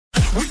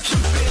We keep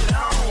it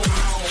on.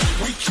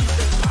 We keep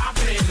it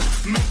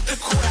poppin'. Make the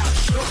crowd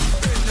jump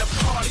and the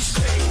party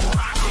stay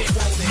rockin'.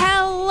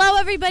 Hello,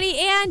 everybody,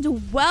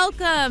 and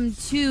welcome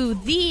to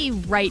the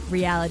Right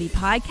Reality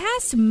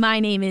Podcast. My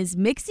name is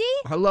Mixie.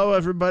 Hello,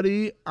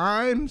 everybody.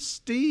 I'm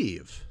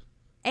Steve.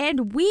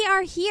 And we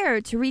are here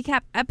to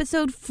recap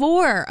episode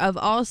 4 of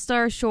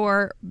All-Star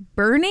Shore,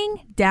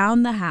 Burning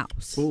Down the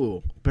House.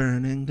 Ooh,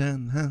 burning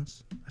down the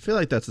house. I feel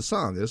like that's a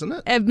song, isn't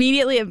it?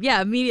 Immediately.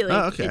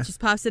 Oh, okay. It just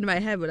pops into my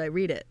head when I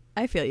read it.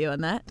 I feel you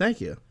on that.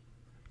 Thank you.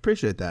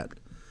 Appreciate that.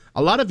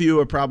 A lot of you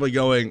are probably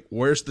going,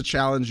 where's the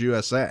Challenge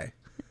USA?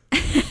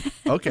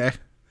 Okay.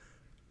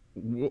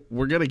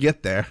 We're going to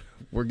get there.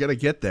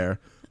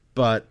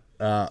 But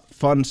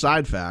fun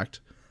side fact,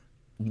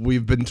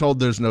 we've been told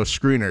there's no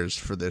screeners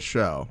for this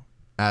show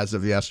as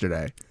of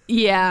yesterday.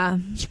 Yeah.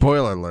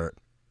 Spoiler alert.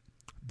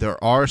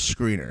 There are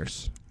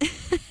screeners.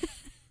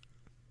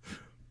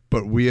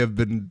 But we have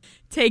been...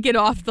 Take it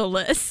off the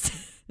list.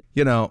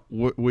 You know,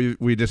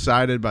 we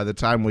decided by the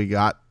time we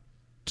got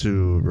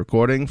to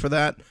recording for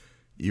that,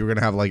 you were going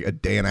to have like a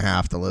day and a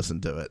half to listen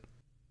to it.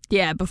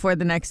 Yeah, before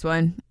the next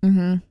one.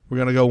 Mm-hmm. We're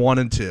going to go 1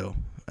 and 2,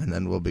 and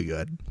then we'll be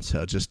good.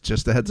 So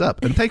just a heads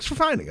up. And thanks for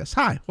finding us.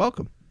 Hi,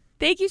 welcome.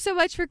 Thank you so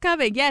much for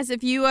coming. Yes,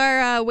 if you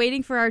are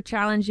waiting for our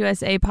Challenge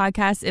USA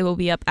podcast, it will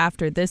be up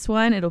after this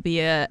one. It'll be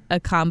a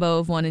combo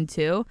of 1 and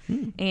 2.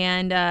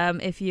 And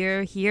if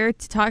you're here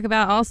to talk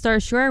about All-Star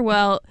Shore,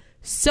 well,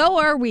 so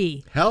are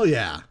we. Hell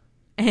yeah.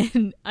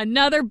 And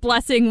another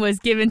blessing was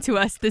given to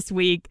us this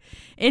week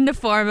in the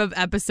form of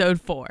episode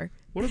 4.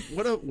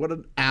 What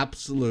an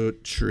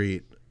absolute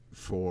treat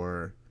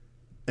for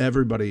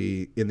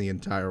everybody in the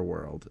entire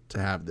world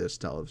to have this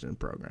television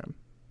program,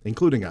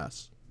 including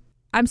us.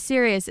 I'm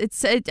serious.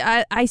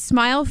 I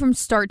smile from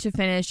start to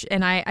finish,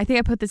 and I think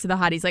I put this in the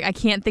hotties. Like, I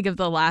can't think of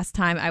the last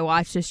time I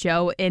watched a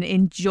show and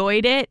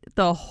enjoyed it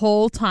the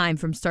whole time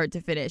from start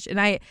to finish.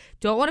 And I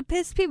don't want to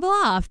piss people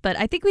off, but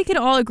I think we can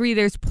all agree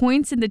there's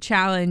points in the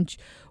challenge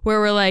where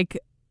we're like,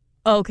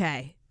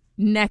 okay,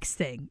 next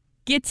thing.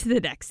 Get to the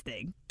next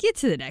thing. Get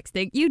to the next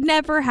thing. You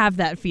never have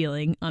that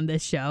feeling on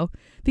this show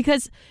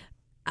because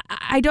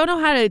I don't know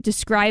how to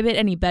describe it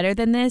any better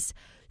than this.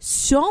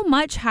 So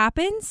much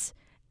happens,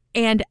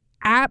 and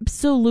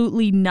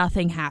absolutely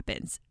nothing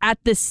happens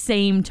at the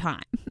same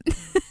time.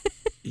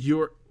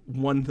 You're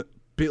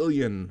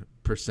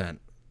 1,000,000,000%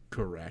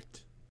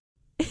 correct.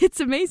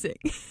 It's amazing.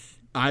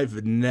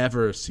 I've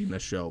never seen a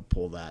show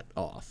pull that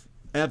off,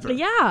 ever.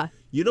 Yeah.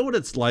 You know what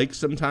it's like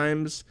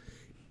sometimes?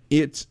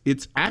 It's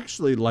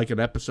actually like an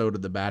episode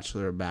of The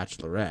Bachelor or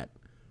Bachelorette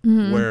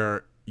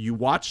where you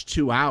watch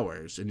 2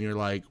 hours and you're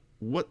like,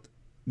 what?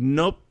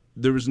 Nope,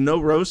 there was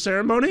no rose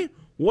ceremony?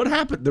 What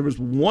happened? There was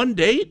one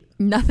date?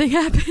 Nothing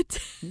happened.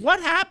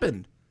 What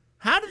happened?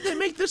 How did they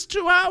make this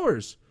 2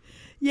 hours?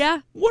 Yeah.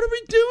 What are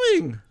we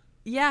doing?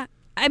 Yeah.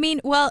 I mean,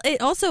 well, it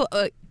also,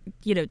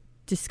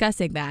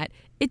 discussing that,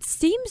 it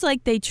seems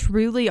like they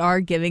truly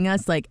are giving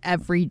us like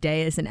every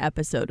day as an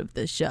episode of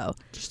this show.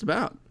 Just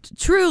about.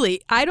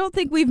 Truly. I don't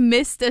think we've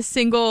missed a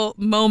single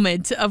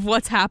moment of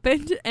what's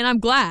happened, and I'm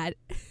glad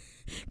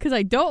because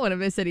I don't want to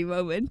miss any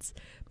moments.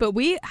 But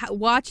we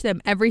watch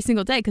them every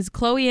single day because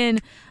Chloe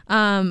and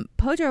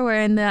Pojo were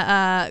in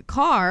the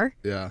car.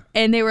 Yeah.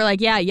 And they were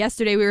like, yeah,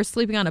 yesterday we were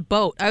sleeping on a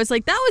boat. I was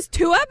like, that was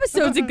 2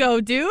 episodes ago,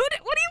 dude. What do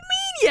you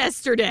mean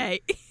yesterday?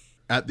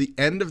 At the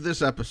end of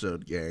this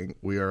episode, gang,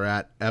 we are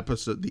at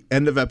the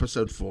end of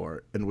episode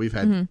 4, and we've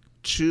had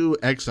 2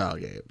 exile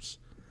games.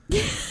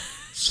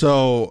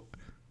 So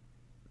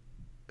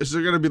is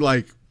there going to be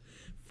like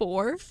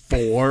 4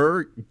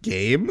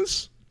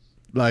 games?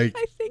 Like,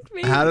 I think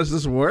maybe. How does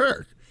this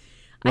work?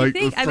 Like,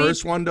 the I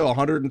first one to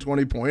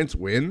 120 points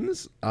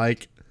wins?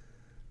 Like,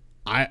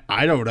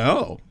 I don't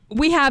know.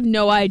 We have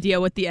no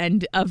idea what the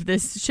end of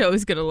this show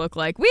is going to look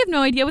like. We have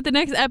no idea what the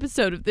next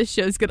episode of this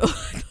show is going to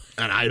look like.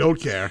 And I don't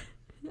care.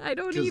 I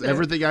don't either. Because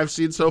everything I've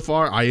seen so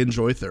far, I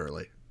enjoy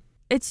thoroughly.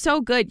 It's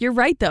so good. You're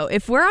right, though.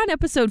 If we're on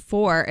episode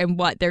 4 and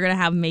they're going to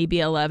have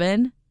maybe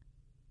 11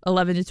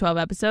 to 12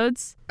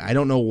 episodes. I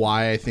don't know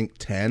why I think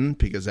 10,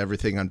 because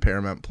everything on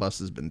Paramount Plus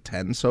has been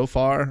 10 so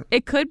far.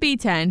 It could be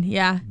 10,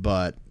 yeah.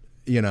 But,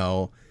 you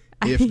know,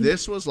 if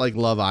this was like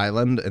Love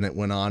Island and it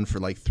went on for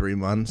like 3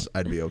 months,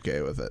 I'd be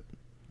okay with it.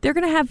 They're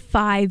going to have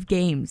 5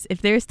 games.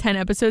 If there's 10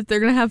 episodes, they're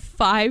going to have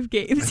 5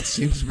 games. That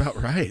seems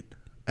about right.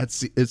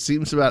 It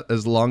seems about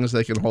as long as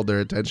they can hold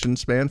their attention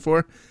span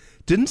for.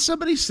 Didn't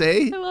somebody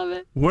say? I love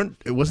it.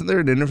 Wasn't there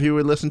an interview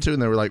we listened to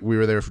and they were like, we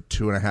were there for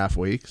 2.5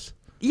 weeks?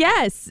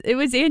 Yes, it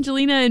was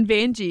Angelina and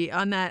Vanjie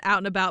on that Out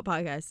and About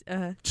podcast.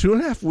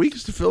 2.5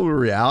 weeks to film a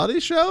reality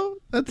show?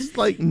 That's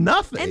like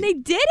nothing. And they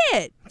did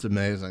it. It's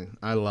amazing.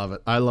 I love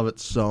it. I love it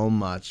so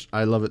much.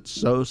 I love it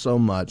so, so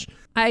much.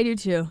 I do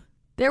too.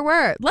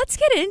 Let's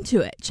get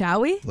into it,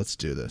 shall we? Let's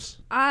do this.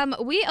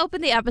 We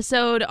opened the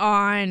episode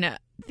on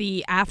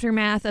the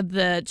aftermath of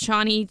the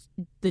Johnny,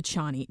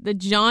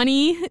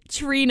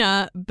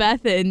 Trina,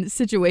 Bethan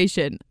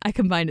situation. I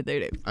combined their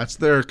name. That's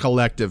their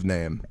collective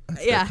name.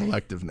 Their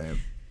collective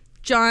name.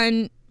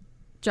 John,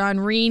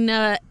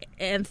 Rena,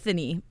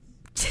 Anthony.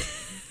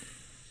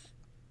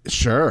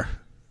 Sure.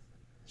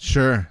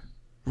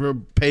 We're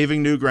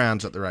paving new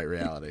grounds at the right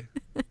reality.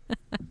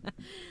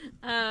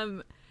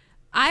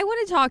 I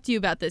want to talk to you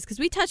about this because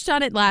we touched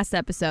on it last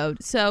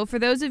episode. So for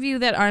those of you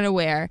that aren't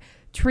aware,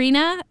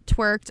 Trina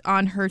twerked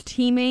on her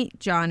teammate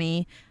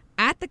Johnny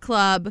at the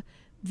club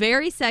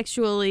very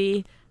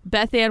sexually.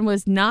 Beth Ann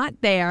was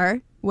not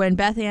there. When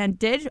Beth Ann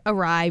did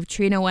arrive,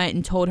 Trina went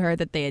and told her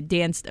that they had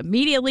danced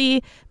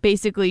immediately,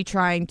 basically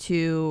trying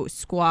to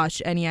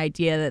squash any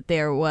idea that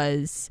there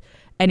was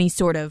any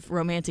sort of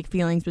romantic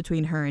feelings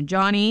between her and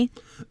Johnny.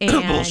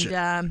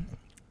 And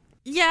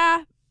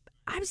yeah,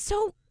 I'm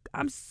so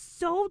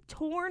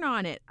torn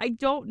on it. I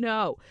don't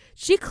know.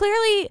 She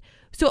clearly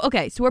so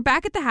we're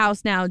back at the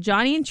house now.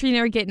 Johnny and Trina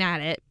are getting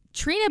at it.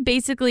 Trina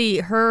basically,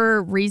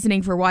 her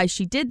reasoning for why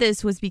she did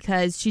this was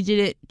because she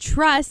didn't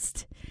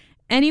trust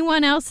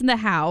anyone else in the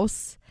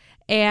house,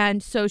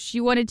 and so she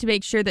wanted to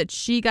make sure that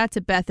she got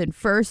to Bethan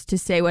first to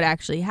say what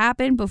actually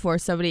happened before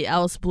somebody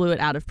else blew it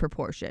out of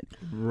proportion.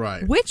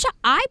 Right. Which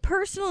I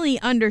personally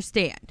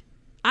understand.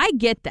 I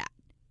get that.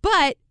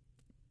 But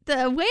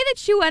the way that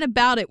she went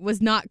about it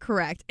was not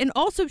correct. And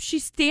also,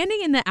 she's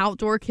standing in the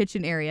outdoor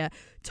kitchen area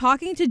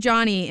talking to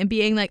Johnny and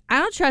being like, I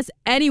don't trust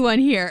anyone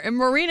here. And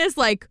Marina's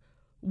like,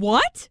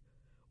 what?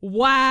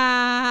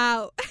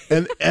 Wow.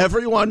 And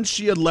everyone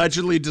she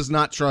allegedly does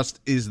not trust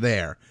is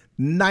there.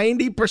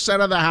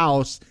 90% of the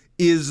house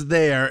is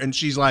there. And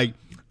she's like,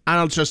 I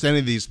don't trust any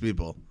of these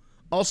people.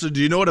 Also,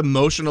 do you know what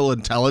emotional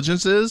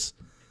intelligence is?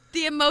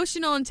 The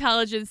emotional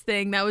intelligence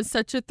thing, that was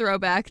such a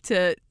throwback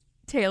to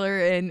Taylor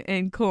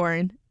and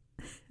Korn.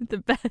 The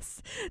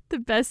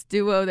best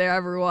duo there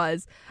ever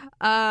was.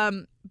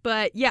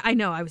 But yeah, I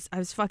know. I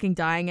was fucking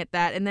dying at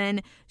that. And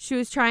then she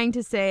was trying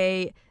to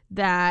say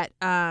that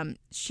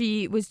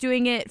she was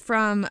doing it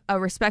from a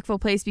respectful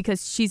place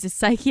because she's a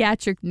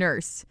psychiatric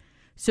nurse,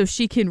 so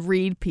she can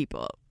read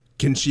people.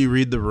 Can she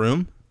read the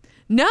room?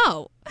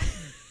 No.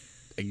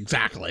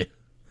 Exactly.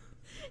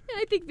 And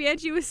I think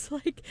Vanjie was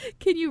like,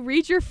 can you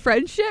read your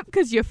friendship?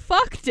 Because you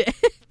fucked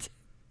it.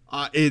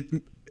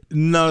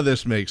 None of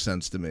this makes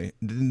sense to me.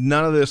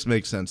 None of this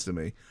makes sense to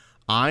me.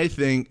 I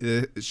think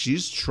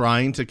she's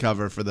trying to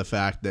cover for the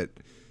fact that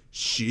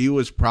she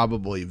was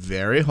probably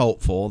very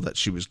hopeful that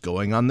she was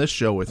going on this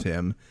show with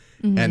him,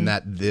 and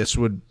that this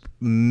would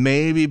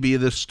maybe be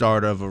the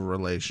start of a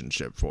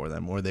relationship for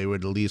them, or they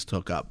would at least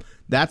hook up.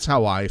 That's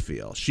how I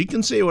feel. She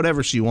can say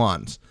whatever she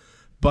wants,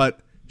 but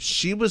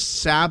she was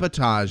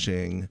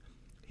sabotaging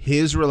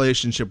his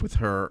relationship with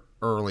her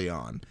early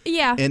on.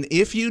 Yeah. And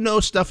if you know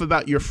stuff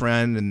about your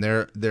friend and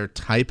their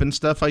type and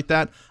stuff like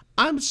that,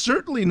 I'm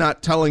certainly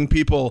not telling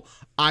people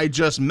I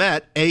just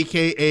met,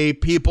 a.k.a.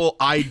 people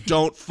I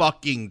don't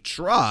fucking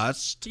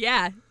trust.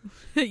 Yeah.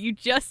 You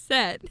just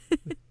said.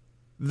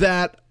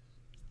 That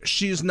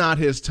she's not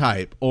his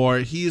type, or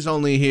he's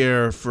only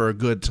here for a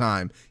good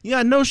time.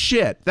 Yeah, no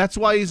shit. That's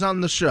why he's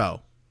on the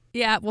show.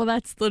 Yeah, well,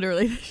 that's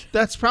literally.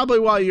 That's probably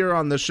why you're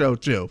on the show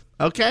too.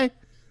 Okay?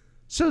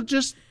 So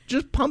just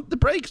pump the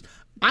brakes.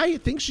 I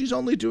think she's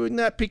only doing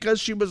that because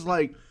she was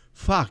like,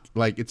 fuck,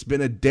 like it's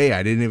been a day.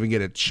 I didn't even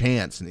get a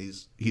chance, and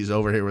he's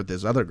over here with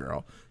this other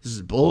girl. This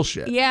is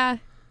bullshit. Yeah.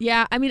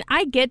 Yeah, I mean,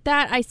 I get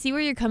that. I see where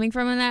you're coming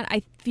from on that.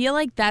 I feel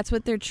like that's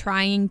what they're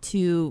trying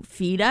to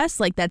feed us.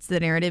 Like, that's the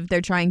narrative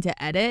they're trying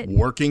to edit.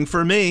 Working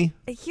for me.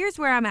 Here's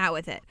where I'm at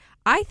with it.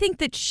 I think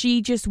that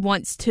she just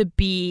wants to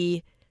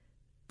be,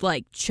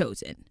 like,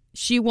 chosen.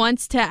 She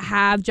wants to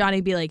have Johnny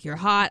be like, you're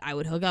hot, I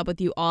would hook up with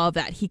you, all of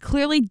that. He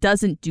clearly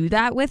doesn't do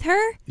that with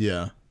her.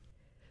 Yeah.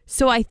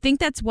 So I think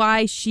that's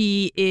why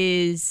she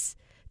is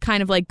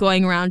kind of like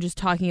going around just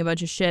talking a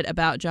bunch of shit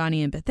about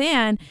Johnny and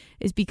Bethan,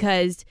 is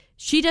because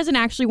she doesn't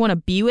actually want to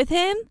be with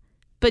him,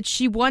 but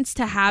she wants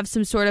to have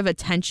some sort of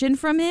attention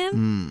from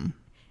him.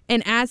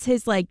 And as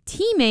his like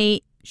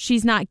teammate,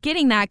 she's not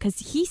getting that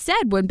because he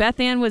said when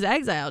Bethan was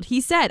exiled, he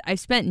said,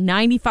 I've spent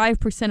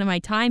 95% of my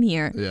time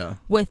here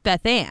with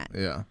Bethan.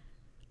 Yeah.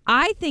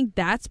 I think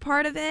that's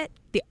part of it.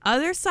 The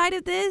other side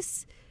of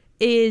this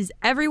is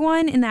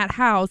everyone in that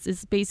house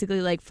is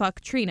basically like,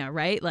 fuck Trina,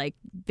 right? Like,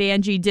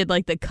 Vanjie did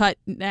like the cut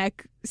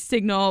neck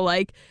signal,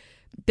 like,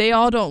 they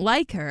all don't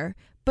like her.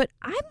 But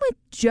I'm with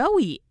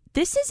Joey.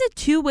 This is a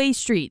two-way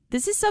street.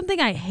 This is something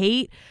I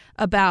hate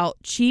about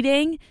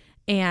cheating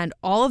and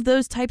all of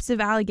those types of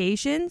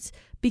allegations,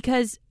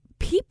 because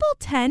people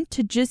tend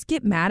to just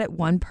get mad at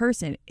one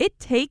person. It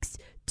takes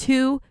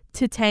two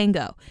to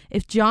tango.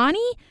 If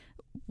Johnny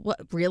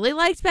really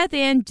liked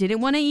Bethan,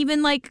 didn't want to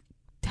even like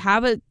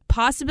have a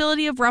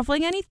possibility of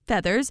ruffling any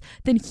feathers,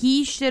 then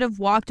he should have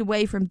walked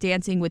away from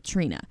dancing with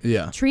Trina.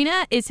 Yeah.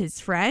 Trina is his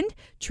friend.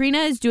 Trina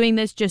is doing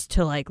this just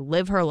to like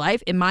live her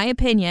life. In my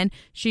opinion,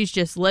 she's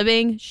just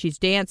living, she's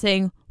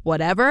dancing,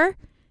 whatever.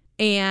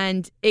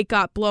 And it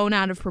got blown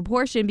out of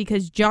proportion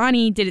because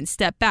Johnny didn't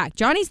step back.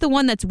 Johnny's the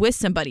one that's with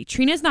somebody.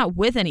 Trina's not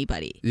with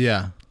anybody.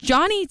 Yeah.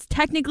 Johnny's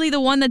technically the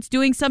one that's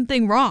doing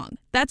something wrong.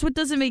 That's what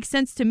doesn't make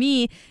sense to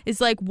me,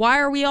 is like, why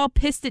are we all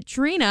pissed at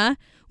Trina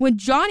when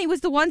Johnny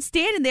was the one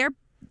standing there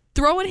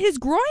throwing his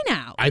groin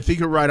out? I think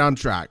you're right on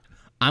track.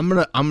 I'm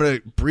gonna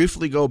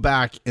briefly go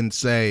back and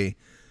say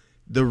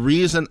the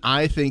reason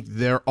I think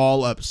they're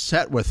all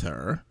upset with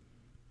her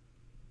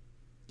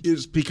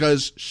is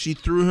because she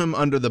threw him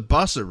under the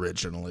bus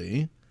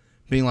originally,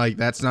 being like,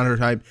 that's not her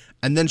type.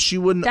 And then she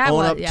wouldn't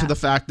own up to the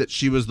fact that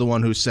she was the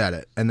one who said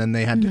it. And then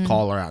they had to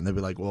call her out. And they'd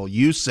be like, well,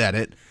 you said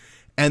it.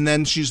 And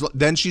then she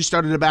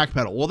started to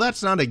backpedal. Well,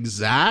 that's not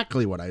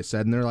exactly what I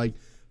said. And they're like,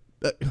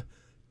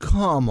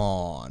 come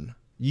on.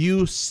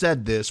 You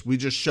said this. We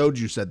just showed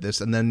you said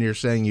this. And then you're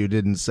saying you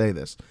didn't say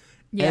this.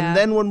 Yeah. And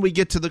then when we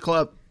get to the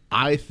club,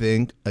 I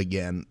think,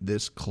 again,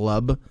 this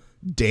club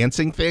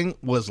dancing thing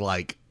was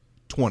like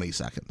 20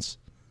 seconds.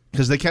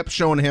 Because they kept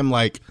showing him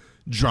like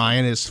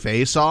drying his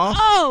face off.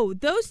 Oh,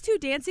 those two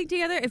dancing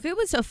together. If it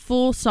was a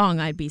full song,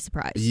 I'd be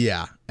surprised.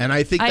 Yeah. And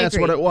I think that's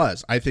what it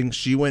was. I think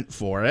she went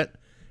for it.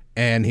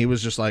 And he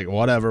was just like,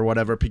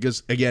 whatever.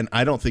 Because, again,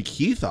 I don't think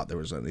he thought there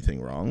was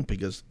anything wrong.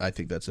 Because I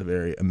think that's a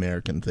very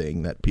American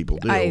thing that people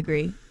do. I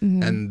agree.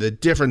 Mm-hmm. And the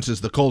difference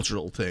is the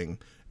cultural thing.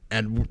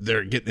 And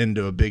they're getting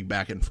into a big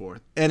back and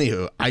forth.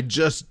 Anywho,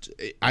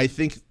 I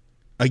think,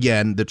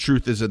 again, the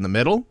truth is in the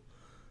middle.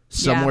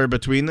 Somewhere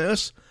between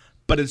this.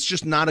 But it's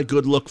just not a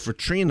good look for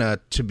Trina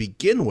to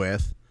begin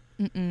with.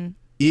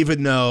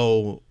 Even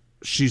though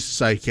she's a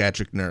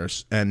psychiatric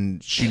nurse.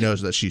 And she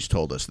knows that she's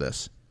told us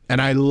this.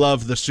 And I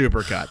love the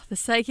supercut. The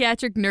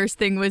psychiatric nurse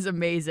thing was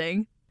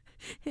amazing.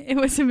 It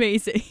was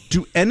amazing.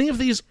 Do any of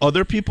these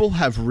other people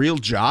have real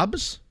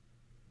jobs?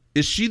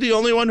 Is she the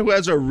only one who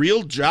has a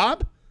real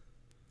job?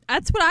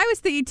 That's what I was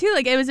thinking, too.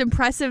 Like, it was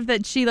impressive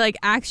that she, like,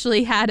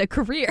 actually had a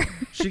career.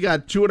 She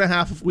got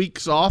 2.5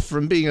 weeks off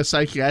from being a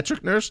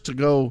psychiatric nurse to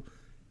go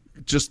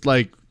just,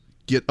 like,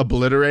 get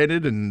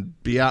obliterated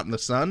and be out in the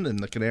sun in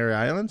the Canary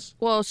Islands?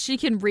 Well, she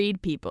can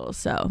read people,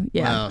 so,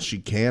 yeah. Well, she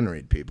can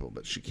read people,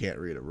 but she can't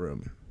read a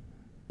room.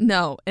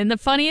 No, and the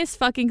funniest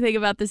fucking thing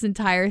about this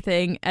entire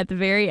thing, at the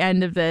very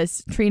end of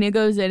this, Trina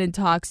goes in and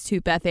talks to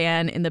Beth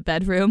Ann in the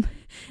bedroom,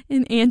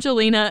 and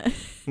Angelina...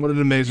 What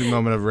an amazing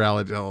moment of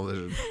reality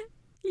television.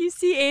 You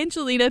see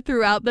Angelina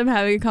throughout them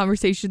having a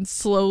conversation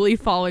slowly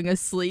falling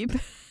asleep.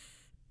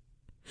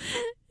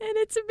 And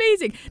it's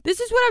amazing. This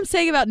is what I'm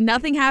saying about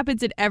nothing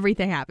happens and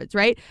everything happens,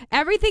 right?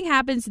 Everything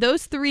happens.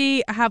 Those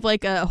three have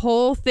like a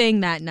whole thing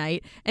that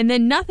night. And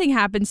then nothing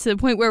happens to the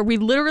point where we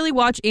literally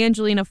watch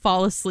Angelina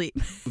fall asleep.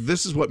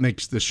 This is what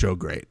makes this show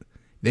great.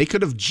 They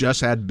could have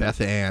just had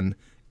Beth Ann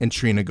and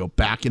Trina go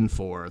back and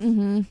forth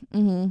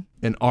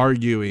and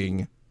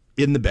arguing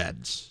in the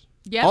beds.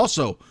 Yep.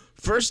 Also,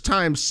 first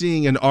time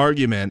seeing an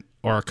argument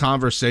or a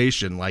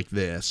conversation like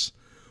this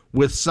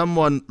with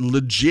someone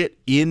legit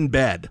in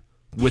bed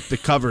with the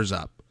covers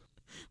up.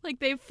 Like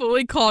they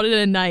fully called it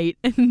a night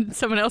and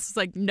someone else is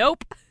like,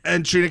 nope.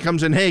 And Trina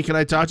comes in, hey, can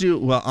I talk to you?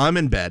 Well, I'm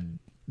in bed.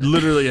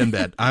 Literally in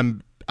bed.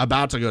 I'm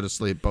about to go to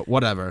sleep, but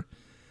whatever.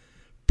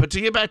 But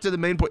to get back to the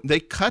main point, they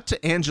cut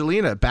to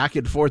Angelina back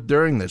and forth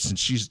during this,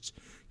 and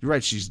you're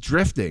right, she's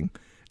drifting.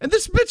 And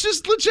this bitch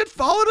is legit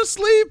falling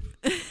asleep.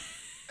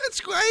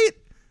 That's great.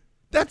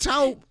 That's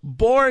how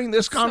boring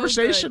this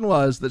conversation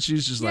was, that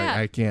she's just like,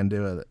 I can't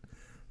do it.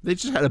 They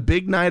just had a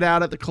big night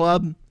out at the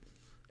club.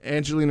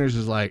 Angelina's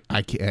just like,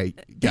 I can't, hey,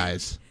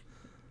 guys,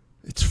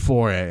 it's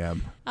 4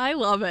 a.m. I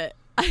love it.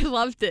 I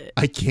loved it.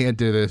 I can't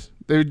do this.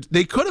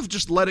 They could have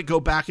just let it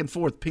go back and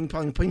forth, ping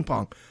pong, ping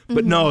pong.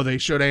 But no, they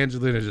showed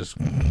Angelina just.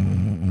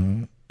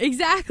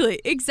 Exactly.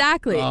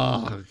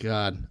 Oh,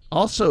 God.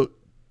 Also,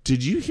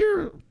 did you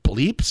hear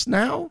bleeps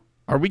now?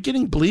 Are we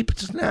getting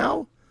bleeped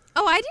now?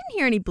 Oh, I didn't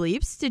hear any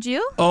bleeps. Did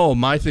you? Oh,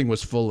 my thing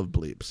was full of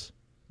bleeps.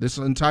 This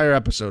entire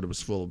episode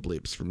was full of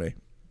bleeps for me.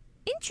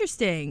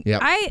 Interesting.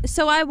 Yep.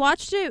 So I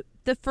watched it,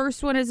 the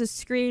first one as a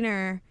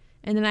screener,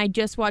 and then I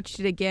just watched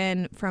it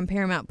again from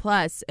Paramount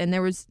Plus, and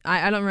there was,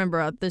 I don't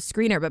remember the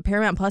screener, but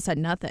Paramount Plus had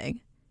nothing.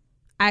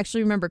 I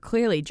actually remember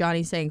clearly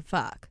Johnny saying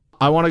fuck.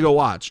 I want to go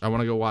watch.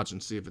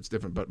 And see if it's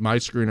different, but my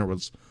screener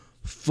was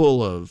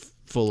full of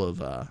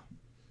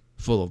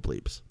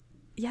bleeps.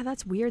 Yeah,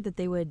 that's weird that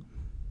they would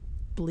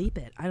bleep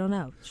it. I don't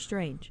know.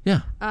 Strange.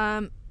 Yeah.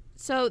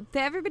 So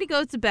everybody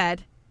goes to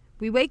bed.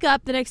 We wake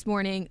up the next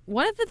morning.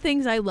 One of the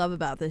things I love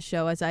about this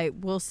show, as I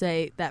will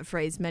say that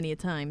phrase many a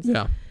times.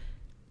 Yeah.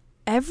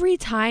 Every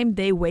time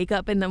they wake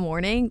up in the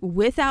morning,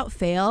 without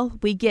fail,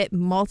 we get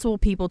multiple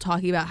people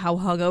talking about how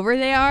hungover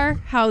they are,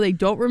 how they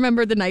don't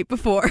remember the night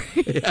before,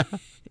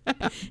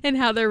 and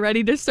how they're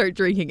ready to start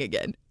drinking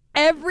again.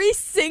 Every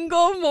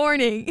single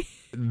morning.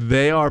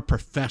 They are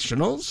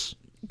professionals.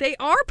 They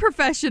are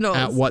professionals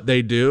at what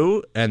they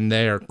do, and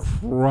they are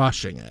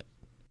crushing it.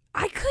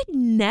 I could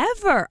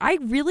never. I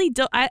really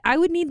don't. I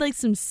would need like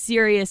some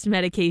serious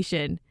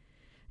medication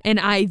and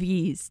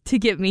IVs to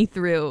get me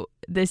through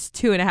this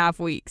 2.5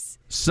 weeks.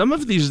 Some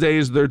of these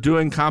days they're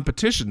doing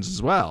competitions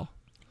as well.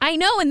 I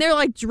know, and they're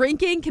like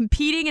drinking,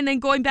 competing, and then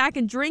going back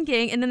and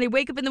drinking, and then they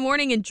wake up in the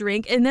morning and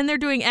drink, and then they're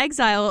doing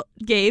exile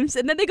games,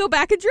 and then they go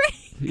back and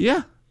drink.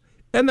 Yeah,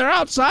 and they're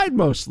outside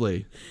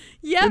mostly.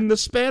 Yeah, in the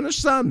Spanish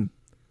sun.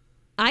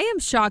 I am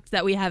shocked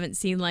that we haven't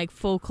seen like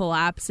full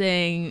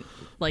collapsing,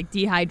 like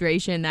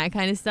dehydration, that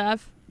kind of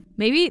stuff.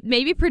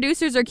 Maybe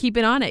producers are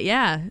keeping on it.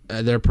 Yeah.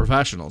 They're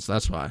professionals.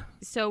 That's why.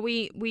 So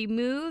we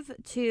move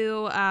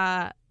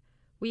to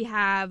we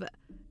have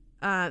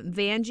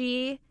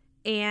Vanjie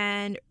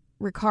and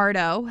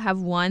Ricardo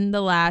have won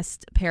the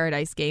last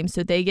Paradise game,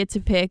 so they get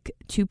to pick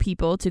 2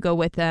 people to go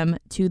with them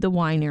to the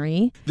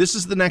winery. This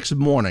is the next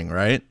morning,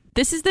 right?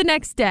 This is the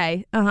next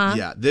day. Uh-huh.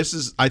 Yeah,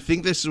 I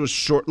think this was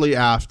shortly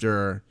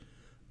after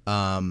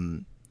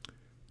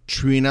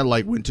Trina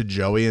went to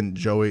Joey, and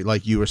Joey,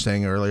 like you were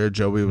saying earlier,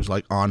 Joey was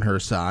on her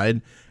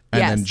side,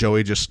 and then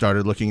Joey just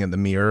started looking in the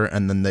mirror,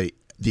 and then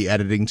the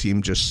editing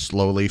team just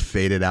slowly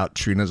faded out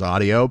Trina's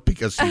audio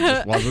because he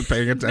just wasn't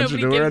paying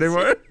attention to her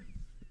anymore.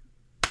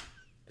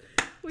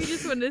 We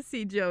just wanted to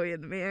see Joey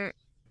in the mirror.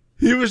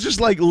 He was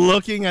just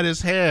looking at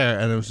his hair,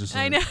 and it was just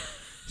I know.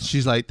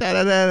 She's like da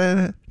da da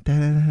da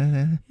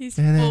da. He's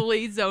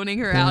fully zoning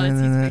her out as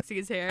he's fixing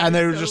his hair. And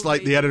they were just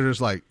the editor's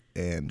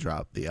and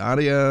drop the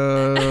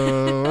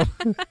audio. It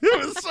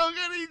was so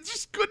good. He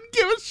just couldn't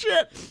give a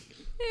shit.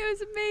 It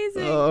was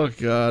amazing. Oh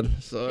God,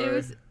 sorry. It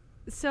was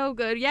so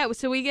good. Yeah.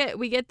 So we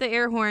get the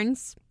air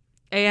horns,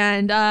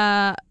 and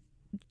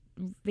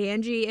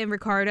Vanjie and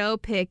Ricardo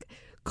pick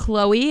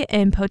Chloe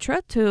and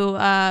Potra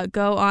to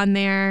go on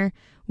their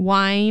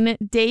wine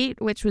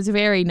date, which was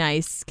very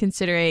nice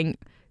considering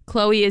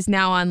Chloe is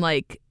now on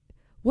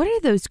what are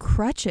those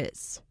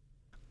crutches?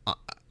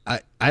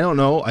 I don't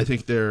know. I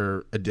think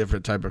they're a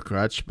different type of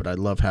crutch, but I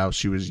love how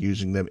she was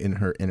using them in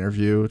her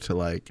interview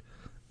to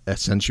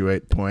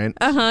accentuate point.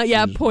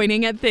 Yeah,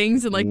 pointing at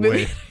things and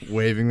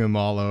waving them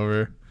all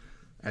over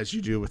as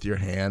you do with your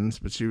hands.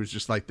 But she was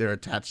just they're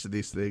attached to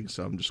these things,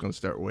 so I'm just going to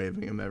start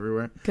waving them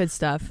everywhere. Good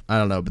stuff. I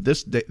don't know, but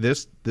this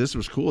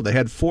was cool. They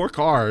had 4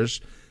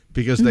 cars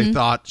because they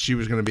thought she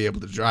was going to be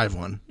able to drive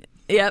one.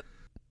 Yep.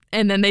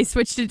 And then they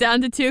switched it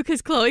down to 2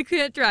 because Chloe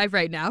couldn't drive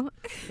right now.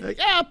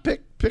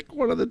 Pick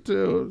one of the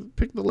 2.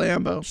 Pick the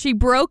Lambo. She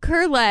broke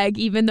her leg,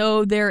 even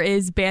though there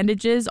is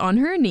bandages on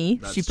her knee.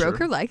 That's she broke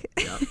true. her leg.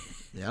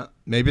 Yeah.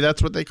 Maybe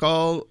that's what they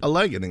call a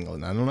leg in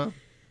England. I don't know.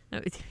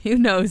 Who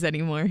knows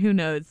anymore? Who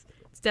knows?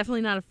 It's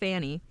definitely not a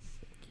fanny.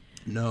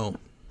 No.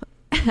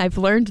 I've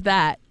learned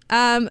that.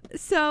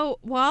 So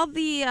while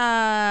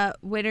the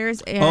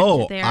winners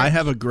and I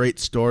have a great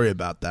story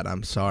about that.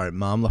 I'm sorry,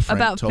 Mom LaFranc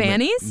about told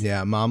fannies? me.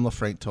 Yeah, Mom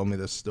LaFranc told me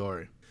this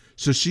story.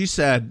 So she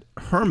said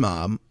her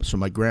mom, so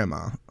my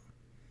grandma,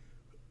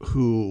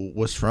 who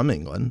was from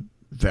England,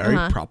 very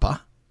proper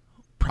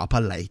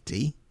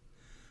lady.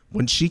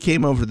 When she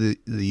came over to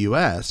the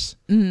U.S.,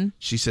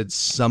 she said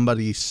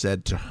somebody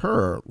said to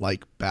her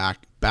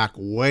back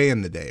way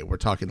in the day. We're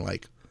talking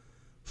 40s,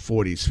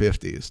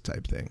 50s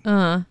type thing.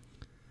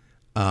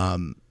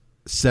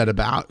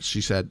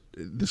 She said,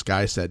 this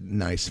guy said,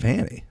 nice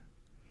fanny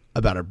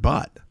about her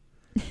butt.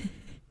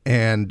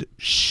 And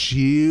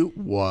she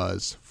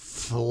was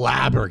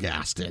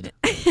flabbergasted,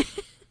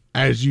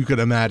 as you could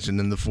imagine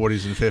in the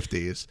 40s and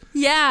 50s.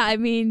 Yeah, I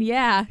mean,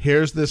 yeah.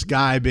 Here's this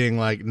guy being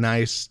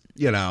nice,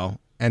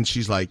 and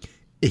she's like,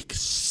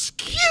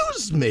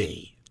 excuse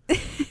me.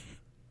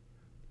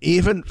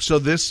 Even so,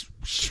 this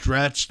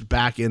stretched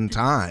back in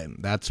time.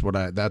 That's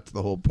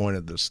the whole point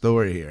of the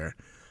story here.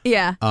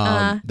 Yeah.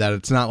 That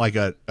it's not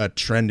a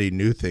trendy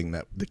new thing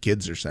that the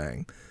kids are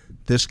saying.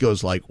 This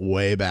goes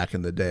way back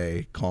in the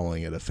day,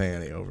 calling it a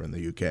fanny over in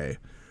the UK.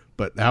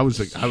 But I was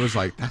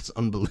like, that's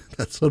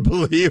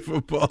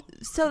unbelievable.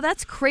 So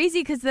that's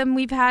crazy because then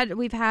we've had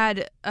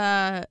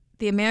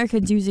the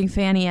Americans using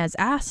fanny as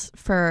ass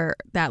for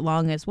that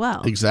long as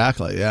well.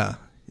 Exactly. Yeah.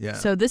 Yeah.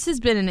 So this has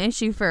been an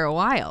issue for a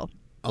while.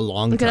 A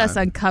long Look time. at us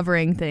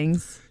uncovering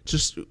things.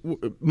 Just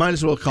might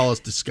as well call us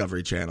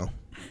Discovery Channel.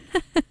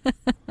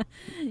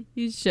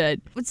 You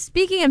should. But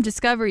speaking of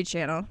Discovery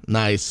Channel,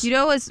 nice. You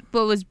know what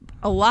was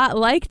a lot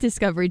like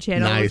Discovery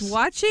Channel? Nice. Was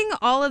watching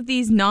all of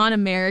these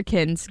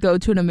non-Americans go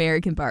to an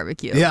American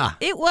barbecue. Yeah.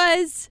 It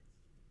was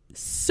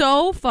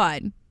so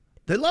fun.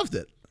 They loved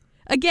it.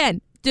 Again,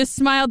 just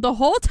smiled the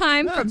whole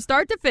time from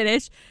start to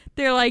finish.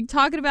 They're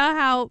talking about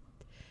how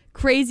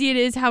crazy it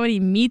is, how many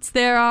meats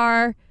there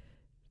are.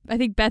 I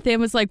think Beth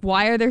Ann was like,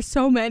 why are there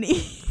so many?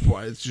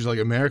 Why? It's just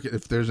American.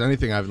 If there's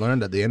anything I've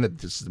learned at the end of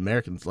this,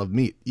 Americans love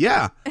meat.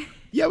 Yeah.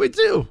 Yeah, we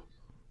do.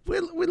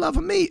 We love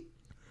a meat.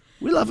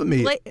 We love a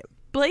meat.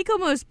 Blake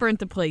almost burnt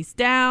the place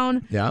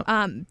down.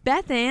 Yeah.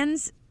 Beth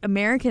Ann's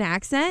American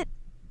accent.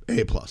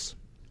 A+. A+.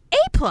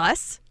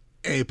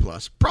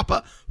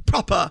 Proper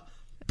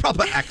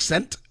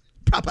accent.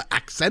 Proper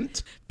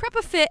accent.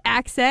 Proper fit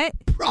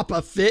accent.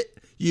 Proper fit.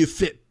 You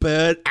fit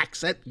bird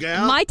accent,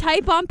 girl. My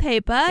type on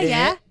paper,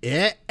 yeah.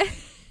 Yeah.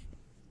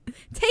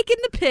 Taking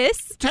the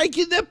piss.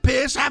 Taking the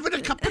piss, having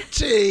a cup of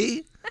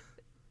tea.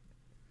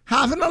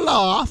 Having a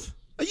laugh.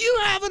 Are you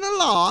having a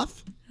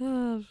laugh?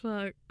 Oh,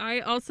 fuck.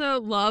 I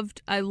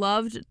loved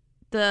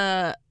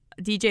the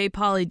DJ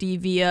Pauly D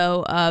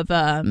VO of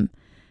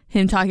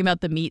him talking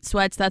about the meat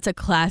sweats. That's a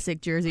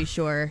classic Jersey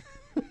Shore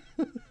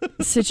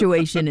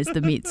situation is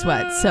the meat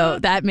sweat. So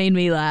that made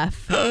me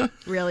laugh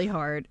really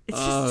hard. It's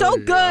just so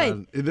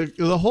good. God.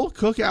 The whole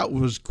cookout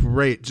was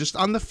great. Just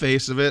on the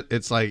face of it,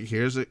 it's like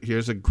here's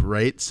a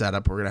great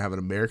setup. We're gonna have an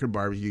American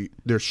barbecue.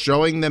 They're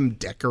showing them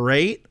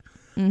decorate,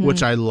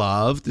 which I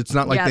loved. It's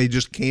not like they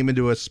just came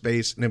into a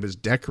space and it was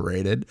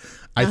decorated.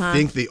 I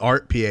think the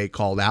art PA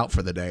called out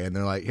for the day, and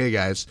they're like, "Hey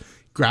guys,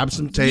 grab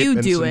some tape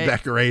and some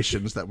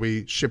decorations that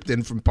we shipped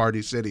in from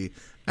Party City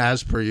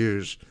as per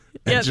usual,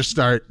 and just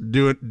start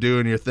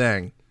doing your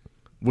thing,"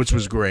 which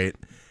was great.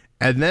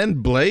 And then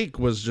Blake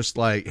was just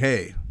like,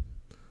 "Hey,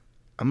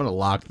 I'm gonna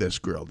lock this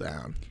grill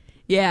down."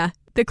 Yeah,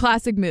 the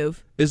classic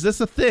move. Is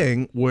this a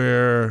thing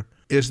where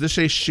is this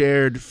a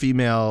shared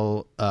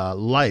female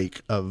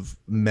like of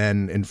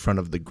men in front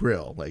of the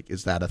grill? Like,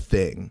 is that a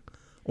thing,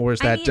 or is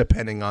that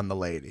depending on the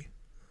lady?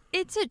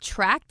 It's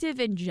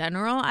attractive in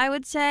general, I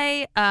would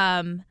say.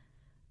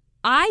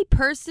 I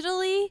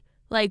personally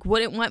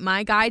wouldn't want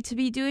my guy to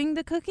be doing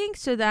the cooking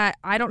so that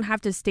I don't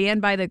have to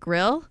stand by the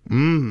grill.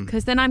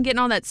 Because then I'm getting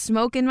all that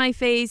smoke in my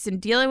face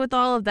and dealing with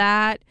all of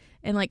that.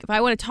 And if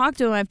I want to talk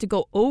to him, I have to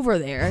go over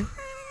there.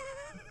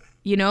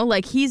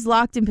 He's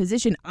locked in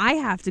position. I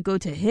have to go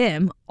to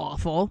him.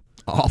 Awful.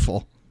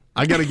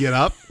 I got to get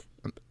up.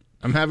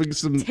 I'm having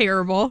some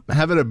terrible. I'm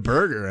having a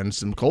burger and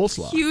some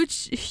coleslaw.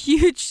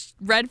 Huge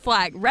red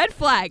flag. Red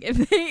flag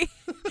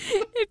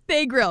if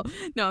they grill.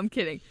 No, I'm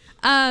kidding.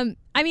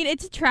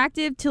 It's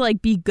attractive to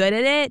be good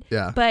at it.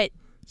 Yeah. But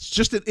it's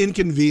just an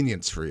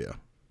inconvenience for you.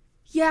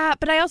 Yeah,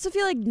 but I also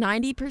feel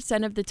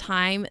 90% of the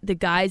time, the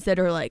guys that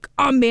are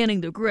I'm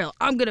manning the grill.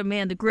 I'm gonna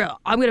man the grill.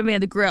 I'm gonna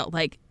man the grill.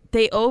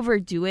 They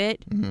overdo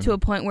it to a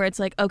point where it's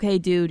okay,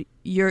 dude,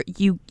 you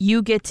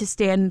get to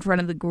stand in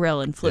front of the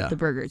grill and flip the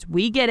burgers.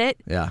 We get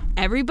it. Yeah.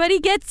 Everybody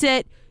gets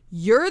it.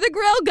 You're the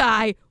grill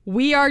guy.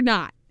 We are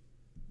not.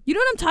 You know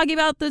what I'm talking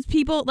about? Those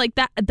people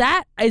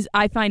that is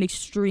I find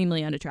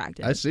extremely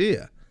unattractive. I see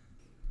you.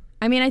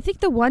 I think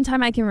the one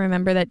time I can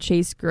remember that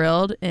Chase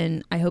grilled,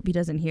 and I hope he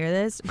doesn't hear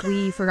this,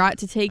 we forgot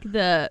to take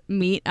the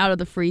meat out of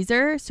the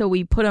freezer, so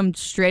we put them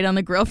straight on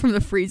the grill from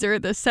the freezer.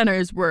 The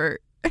centers were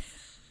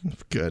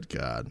good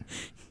God.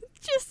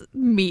 Just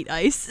meat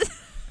ice.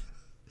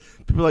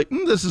 People are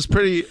this is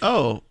pretty,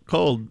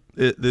 cold.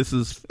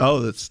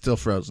 It's still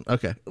frozen.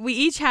 Okay. We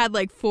each had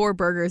 4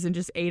 burgers and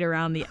just ate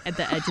around at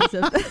the edges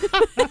of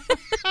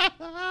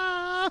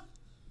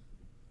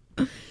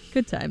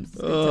Good times.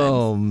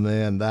 Oh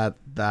man, that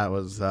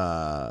was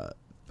I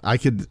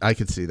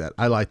could see that.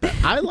 I like that.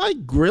 I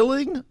like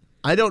grilling.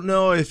 I don't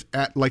know if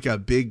at a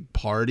big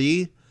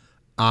party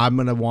I'm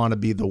going to want to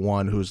be the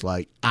one who's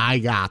I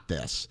got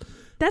this.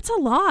 That's a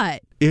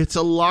lot. It's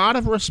a lot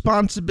of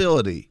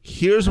responsibility.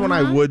 Here's when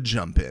I would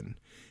jump in.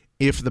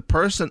 If the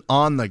person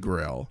on the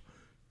grill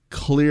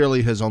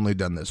clearly has only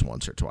done this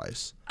once or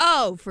twice.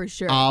 Oh, for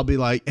sure. I'll be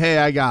like, "Hey,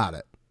 I got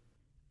it."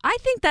 I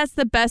think that's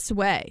the best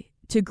way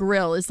to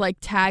grill is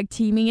tag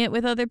teaming it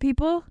with other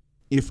people.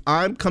 If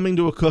I'm coming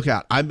to a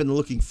cookout, I've been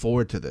looking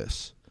forward to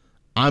this.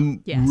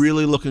 I'm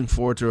really looking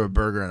forward to a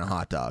burger and a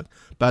hot dog.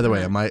 By the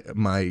way,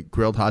 my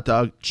grilled hot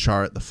dog,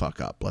 char it the fuck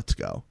up. Let's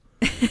go.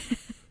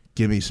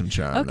 Give me some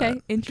char on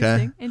that.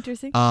 Interesting.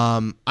 Interesting.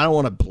 I don't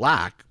want it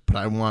black, but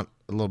I want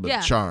a little bit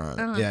of char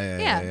on it.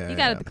 Yeah. You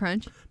got it, the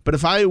crunch. But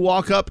if I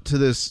walk up to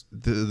this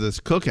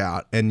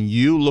cookout and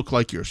you look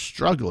like you're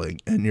struggling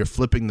and you're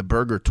flipping the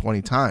burger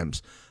 20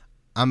 times,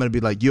 I'm going to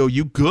be like, "Yo,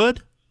 you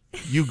good?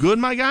 You good,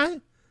 my guy?"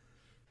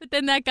 But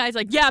then that guy's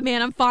like, "Yeah,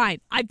 man, I'm fine.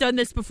 I've done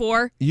this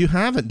before." You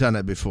haven't done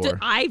it before.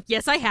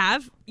 Yes, I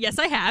have. Yes,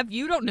 I have.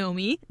 You don't know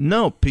me.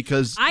 No,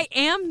 because I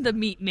am the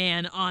meat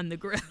man on the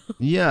grill.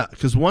 Yeah,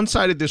 because one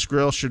side of this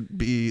grill should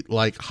be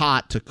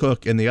hot to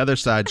cook, and the other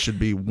side should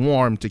be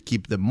warm to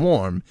keep them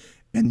warm,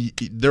 and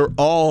they're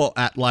all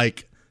at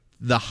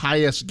the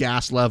highest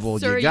gas level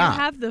Sir, you got. You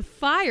have the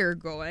fire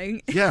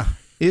going. Yeah,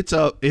 it's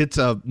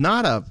a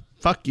not a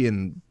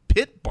fucking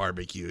pit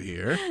barbecue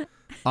here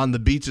on the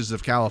beaches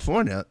of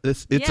California.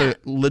 It's a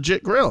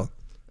legit grill.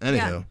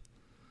 Anywho,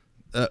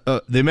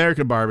 the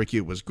American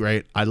barbecue was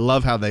great. I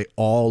love how they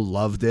all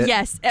loved it.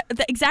 Yes,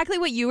 exactly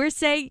what you were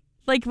saying.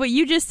 What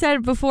you just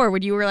said before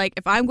when you were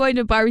if I'm going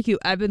to barbecue,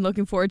 I've been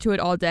looking forward to it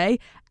all day.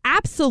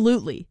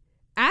 Absolutely.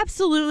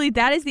 Absolutely.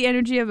 That is the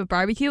energy of a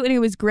barbecue. And it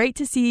was great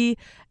to see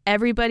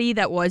everybody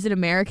that was an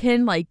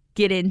American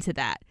get into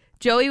that.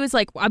 Joey was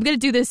like, "I'm going to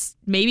do this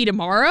maybe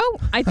tomorrow."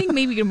 I think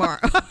maybe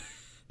tomorrow.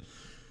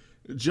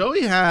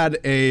 Joey had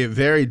a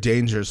very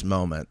dangerous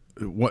moment.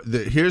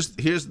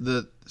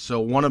 So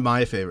one of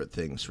my favorite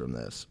things from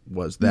this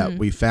was that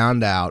we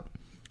found out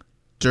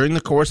during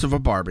the course of a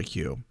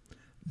barbecue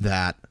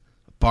that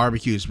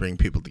barbecues bring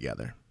people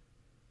together.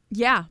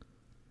 Yeah.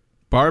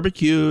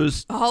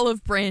 Barbecues.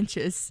 Olive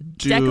branches.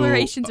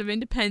 Declarations of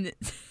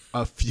independence.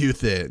 A few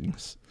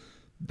things.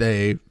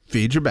 They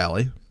feed your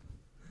belly.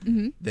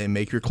 Mm-hmm. They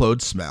make your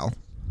clothes smell.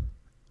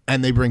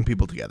 And they bring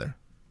people together.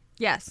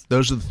 Yes.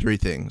 Those are the 3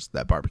 things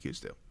that barbecues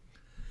do.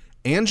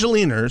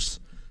 Angeliners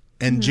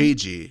and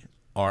JG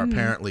are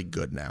apparently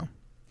good now.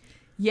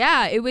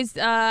 Yeah, it was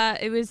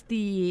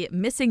the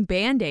missing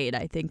Band-Aid,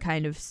 I think,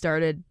 kind of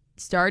started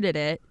started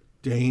it.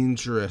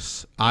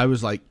 Dangerous. I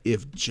was like,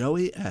 if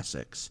Joey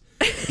Essex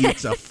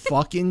eats a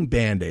fucking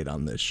Band-Aid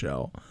on this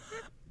show,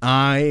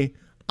 I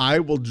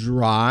will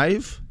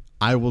drive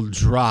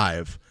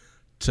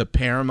to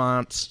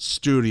Paramount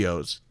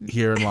Studios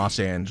here in Los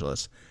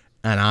Angeles,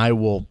 and I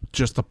will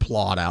just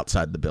applaud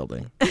outside the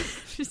building. I'm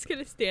just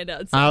gonna stand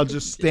outside. I'll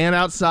just stand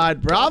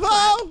outside.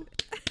 Bravo!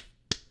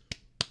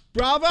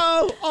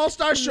 Bravo!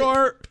 All-Star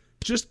Short.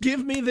 Just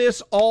give me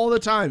this all the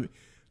time.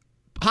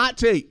 Hot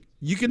take.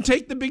 You can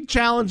take the big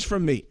challenge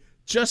from me.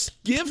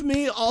 Just give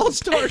me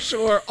All-Star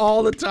Shore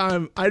all the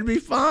time. I'd be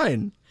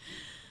fine.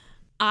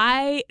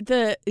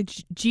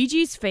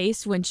 Gigi's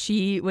face when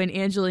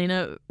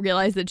Angelina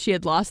realized that she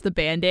had lost the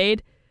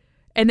Band-Aid,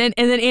 and then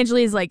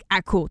Angelina's like,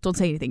 cool, don't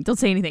say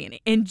anything.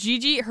 And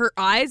Gigi, her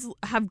eyes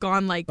have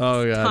gone like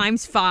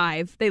times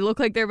 5. They look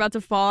like they're about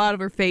to fall out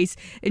of her face,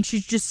 and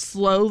she's just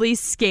slowly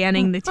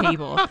scanning the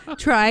table,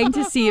 trying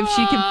to see if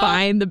she can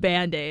find the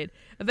Band-Aid.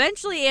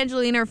 Eventually,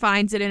 Angelina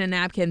finds it in a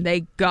napkin.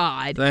 Thank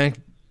God. Thank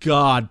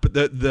God. But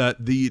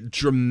the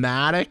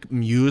dramatic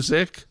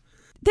music.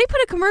 They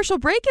put a commercial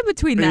break in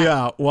between that.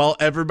 Yeah. While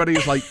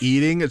everybody's like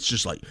eating, it's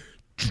just like,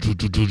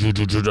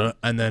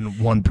 and then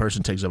one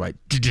person takes a bite.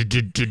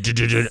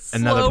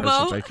 Another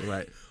person takes a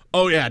bite.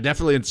 Oh yeah,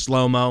 definitely in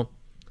slow mo.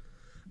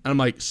 And I'm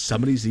like,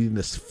 somebody's eating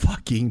this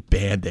fucking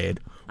Band-Aid.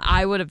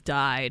 I would have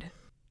died.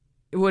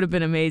 It would have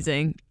been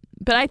amazing.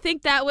 But I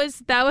think that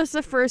was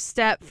the first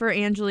step for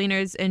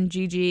Angelina's and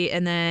Gigi,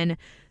 and then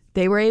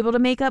they were able to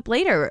make up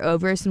later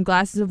over some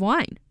glasses of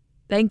wine.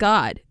 Thank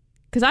God.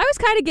 Because I was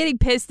kind of getting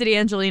pissed at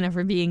Angelina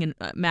for being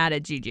mad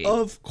at Gigi.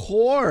 Of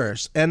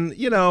course. And,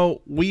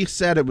 we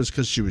said it was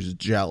because she was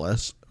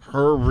jealous.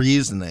 Her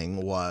reasoning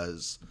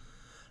was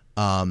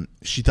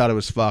she thought it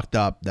was fucked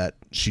up that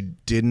she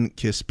didn't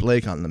kiss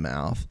Blake on the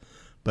mouth,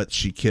 but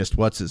she kissed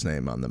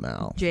what's-his-name on the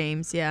mouth.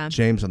 James, yeah.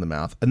 James on the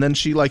mouth. And then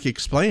she,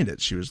 explained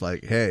it. She was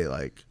like, hey,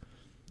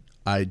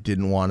 I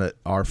didn't want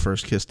our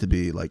first kiss to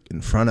be,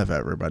 in front of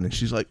everybody. And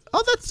she's like,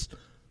 well,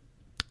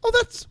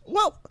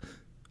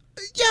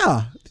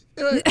 yeah.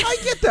 I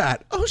get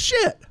that. Oh,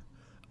 shit.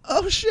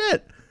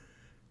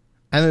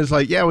 And it's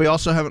like, yeah, we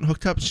also haven't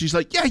hooked up. She's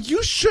like, yeah,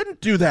 you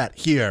shouldn't do that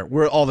here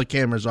where all the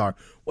cameras are.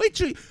 Wait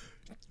till girl,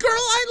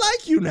 I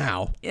like you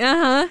now.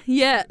 Uh-huh,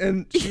 yeah.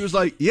 And she was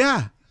like,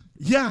 yeah,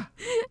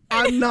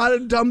 I'm not a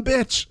dumb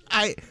bitch.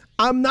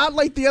 I'm not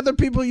like the other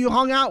people you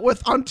hung out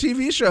with on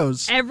TV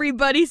shows.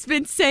 Everybody's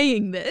been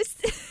saying this.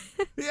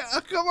 Yeah,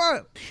 come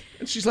on.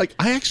 And she's like,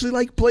 I actually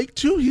like Blake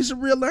too. He's a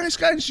real nice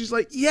guy. And she's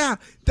like, yeah,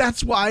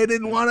 that's why I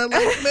didn't want to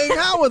hang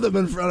out with him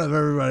in front of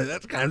everybody.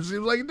 That kind of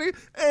seems like a thing.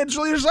 And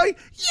Angelina's like,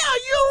 yeah,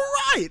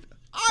 you're right.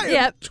 I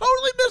have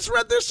totally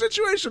misread this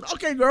situation.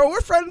 Okay, girl,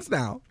 we're friends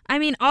now. I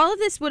mean, all of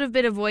this would have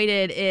been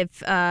avoided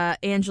if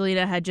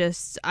Angelina had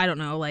just, I don't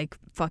know,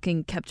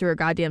 fucking kept to her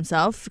goddamn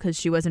self because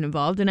she wasn't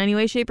involved in any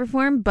way, shape, or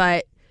form.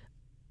 But,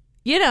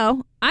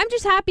 I'm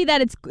just happy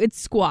that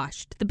it's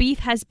squashed. The beef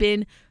has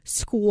been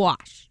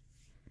squashed.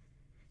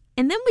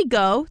 And then we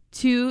go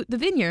to the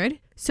vineyard.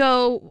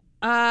 So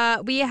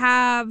we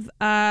have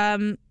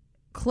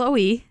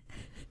Chloe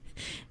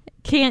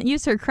can't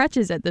use her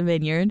crutches at the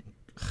vineyard.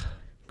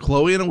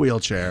 Chloe in a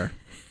wheelchair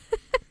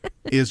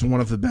is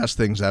one of the best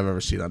things I've ever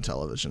seen on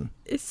television.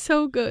 It's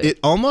so good. It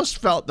almost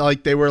felt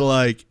like they were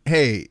like,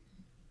 hey,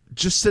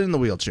 just sit in the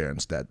wheelchair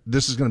instead.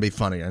 This is going to be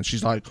funny. And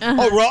she's like,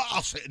 all right,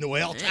 I'll sit in the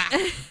wheelchair.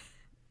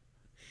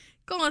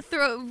 Gonna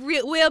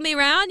wheel me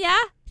around,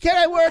 yeah? Can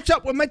I wear it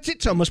up when my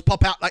tits almost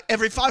pop out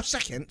every 5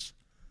 seconds?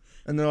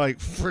 And they're like,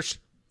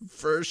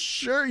 for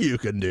sure you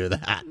can do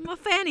that. My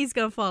fanny's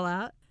gonna fall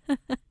out.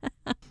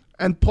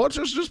 And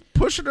Portia's just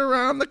pushing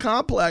around the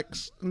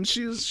complex, and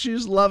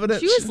she's loving it.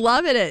 She was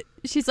loving it.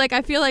 She's like,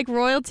 I feel like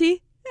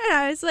royalty. Yeah,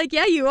 I was like,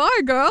 yeah, you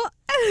are, girl.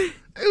 It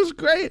was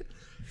great.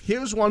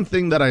 Here's one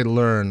thing that I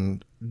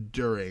learned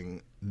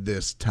during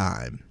this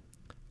time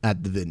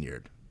at the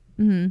vineyard.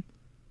 Mm-hmm.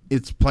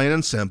 It's plain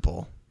and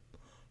simple.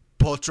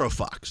 Potro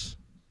fucks.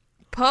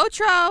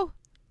 Potro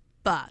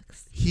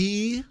fucks.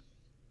 He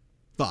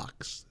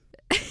fucks.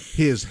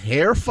 His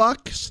hair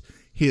fucks.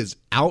 His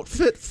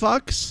outfit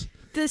fucks.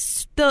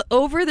 The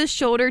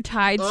over-the-shoulder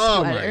tied sweater.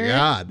 Oh, my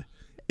God.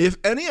 If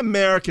any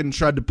American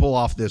tried to pull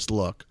off this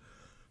look,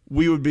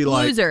 we would be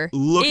like, loser.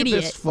 Look Idiot.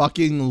 at this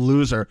fucking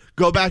loser.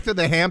 Go back to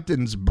the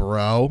Hamptons,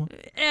 bro.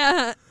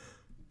 Yeah.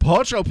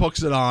 Potro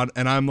puts it on,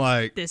 and I'm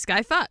like, this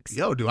guy fucks.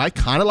 Yo, do I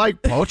kind of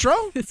like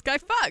Potro? This guy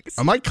fucks.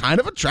 Am I kind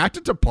of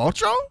attracted to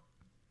Potro?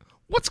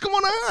 What's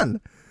going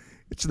on?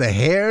 It's the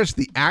hairs,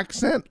 the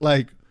accent.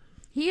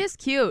 He is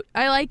cute.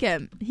 I like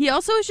him. He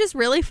also is just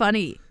really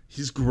funny.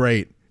 He's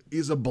great.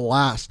 He's a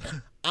blast.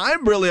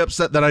 I'm really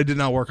upset that I did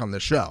not work on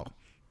this show.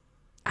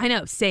 I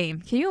know,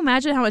 same. Can you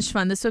imagine how much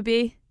fun this would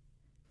be?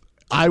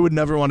 I would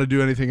never want to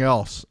do anything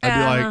else. I'd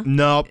be like,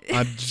 nope,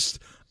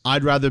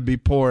 I'd rather be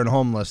poor and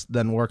homeless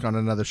than work on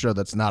another show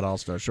that's not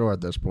All-Star Shore at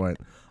this point.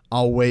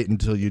 I'll wait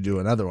until you do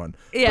another one.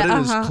 Yeah, but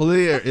it is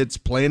clear, it's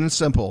plain and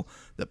simple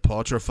that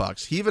Potro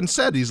fucks. He even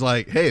said, he's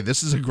like, hey,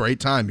 this is a great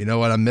time. You know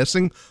what I'm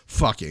missing?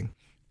 Fucking.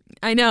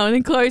 I know. And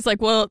then Chloe's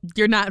like, well,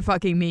 you're not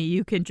fucking me.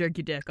 You can jerk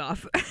your dick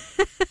off.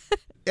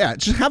 Yeah,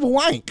 just have a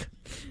wank.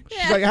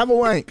 She's like, have a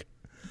wank.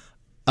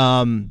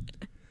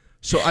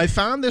 So I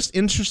found this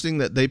interesting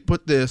that they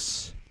put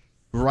this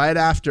right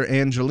after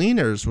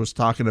Angelina's was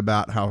talking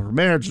about how her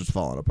marriage was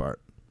falling apart.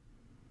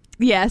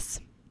 Yes.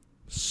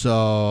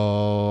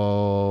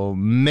 So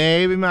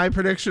maybe my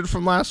prediction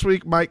from last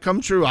week might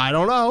come true. I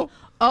don't know.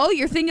 Oh,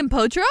 you're thinking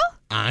Potro?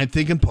 I'm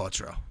thinking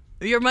Potro.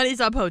 Your money's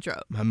on Potro.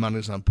 My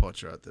money's on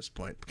Potro at this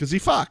point because he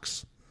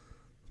fucks.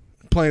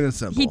 Plain and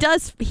simple.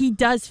 He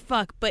does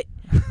fuck, but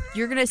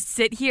you're going to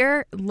sit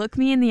here, look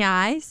me in the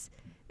eyes,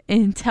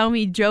 and tell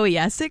me Joey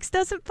Essex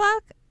doesn't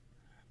fuck?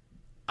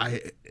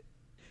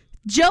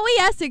 Joey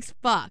Essex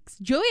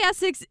fucks. Joey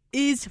Essex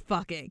is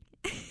fucking.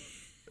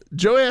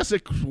 Joey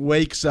Essex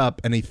wakes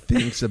up and he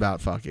thinks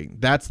about fucking.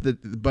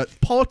 But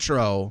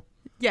Potro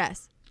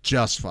Yes.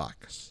 just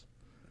fucks.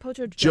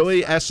 Potro just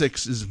Joey fucks.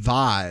 Essex's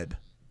vibe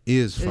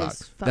is fuck.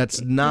 fucking.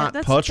 That's not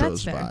Yeah,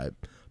 Potro's that's fair. vibe.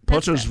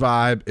 That's Potro's fair.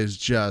 vibe is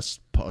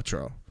just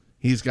Potro.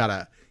 He's got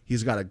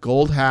a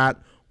gold hat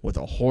with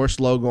a horse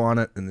logo on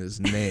it and his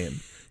name.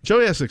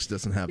 Joey Essex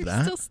doesn't have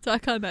that. Still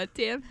stuck on that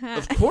damn hat.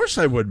 Of course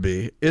I would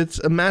be. It's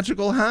a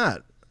magical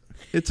hat.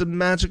 It's a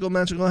magical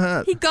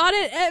hat. He got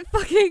it at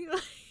fucking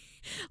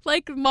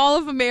like Mall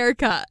of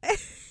America.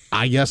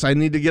 I guess I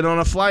need to get on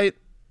a flight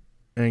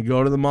and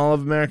go to the Mall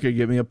of America and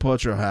get me a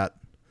Potro hat.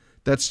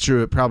 That's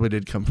true. It probably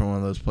did come from one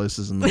of those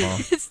places in the mall.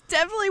 It's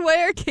definitely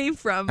where it came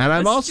from. And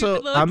I'm Those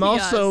stupid little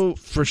kiosks. also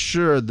for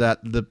sure that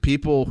the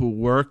people who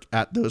work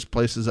at those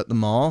places at the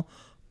mall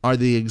are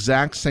the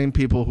exact same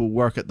people who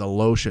work at the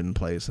lotion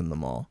place in the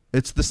mall.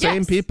 It's the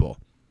same Yes. people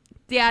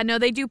Yeah, no,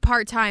 they do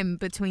part-time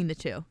between the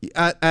two.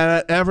 at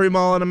every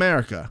mall in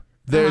America.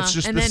 It's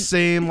just And the then-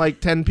 same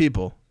 10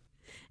 people.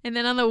 And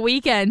then on the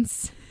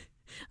weekends,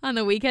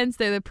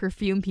 they're the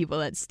perfume people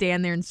that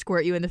stand there and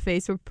squirt you in the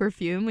face with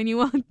perfume when you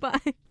walk by.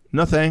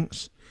 No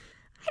thanks.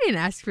 I didn't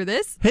ask for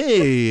this.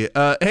 Hey,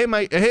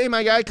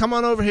 my guy, come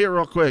on over here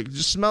real quick.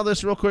 Just smell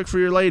this real quick for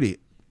your lady.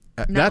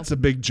 No. That's a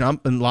big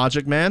jump in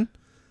logic, man.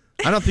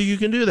 I don't think you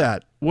can do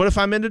that. What if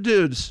I'm into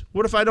dudes?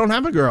 What if I don't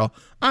have a girl?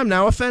 I'm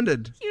now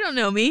offended. You don't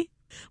know me.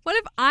 What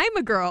if I'm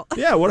a girl?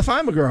 Yeah, what if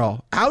I'm a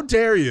girl? How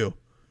dare you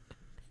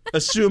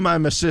assume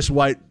I'm a cis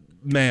white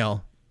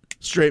male,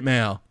 straight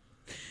male?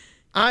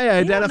 I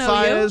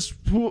identify know you. as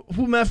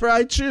whomever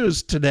I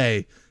choose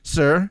today,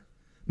 sir.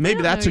 Maybe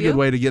don't that's a know good you.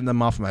 way to get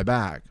them off my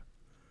back.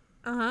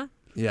 Uh-huh.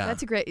 Yeah.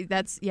 That's a great,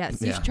 yes. You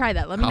Yeah. should try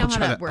that. Let me know how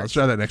that I'll works.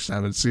 try that next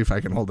time and see if I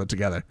can hold it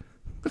together.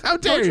 How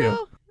dare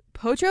you?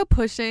 Potro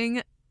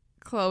pushing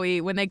Chloe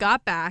when they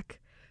got back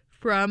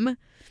from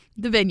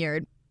the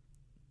vineyard.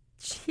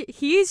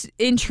 He's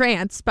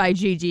entranced by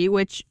Gigi,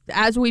 which,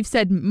 as we've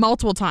said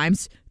multiple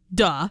times,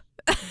 duh.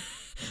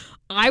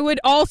 I would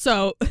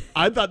also.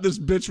 I thought this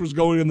bitch was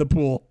going in the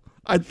pool.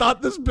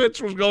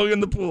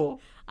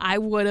 I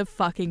would have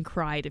fucking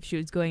cried if she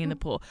was going in the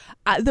pool.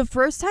 The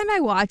first time I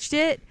watched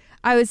it,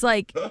 I was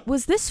like,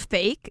 was this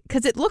fake?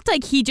 Because it looked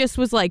like he just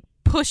was like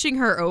pushing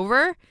her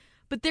over.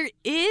 But there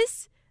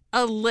is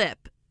a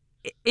lip.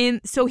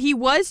 So he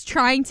was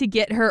trying to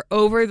get her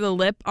over the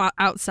lip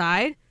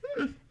outside.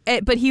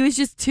 But he was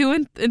just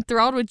too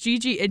enthralled with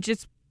Gigi and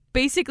just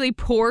basically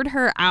poured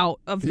her out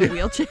of the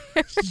wheelchair.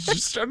 She's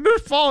just starting to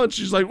fall, and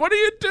she's like, "What are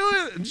you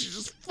doing?" And she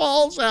just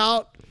falls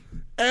out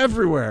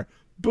everywhere.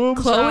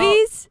 Boobs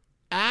Chloe's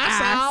out,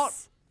 ass out.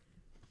 ass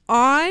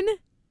on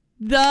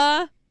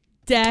the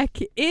deck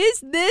is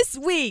this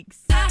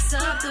week's. Ass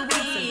of the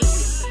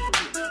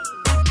week.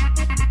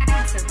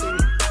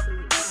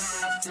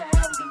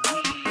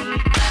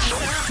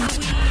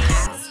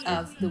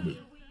 Ass of the week.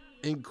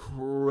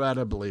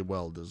 Incredibly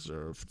well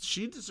deserved.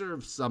 She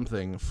deserves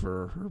something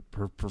for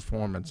her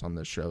performance on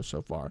this show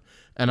so far,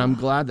 and I'm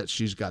glad that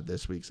she's got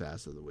this week's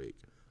ass of the week.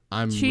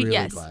 I'm really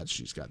yes. glad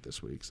she's got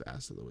this week's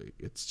ass of the week.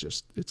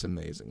 It's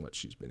amazing what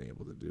she's been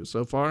able to do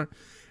so far,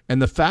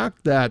 and the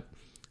fact that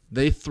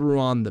they threw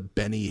on the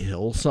Benny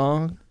Hill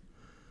song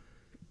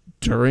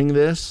during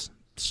this.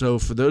 So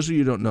for those of you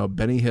who don't know,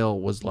 Benny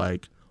Hill was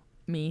like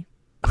Me.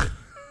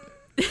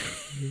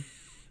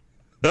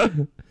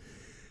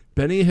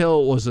 Benny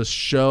Hill was a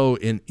show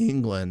in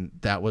England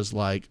that was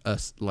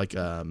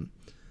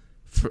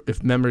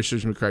if memory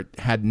serves me correct,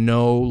 had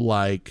no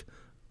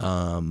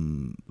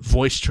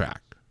voice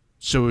track.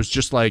 So it was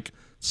just like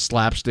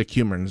slapstick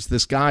humor. And it's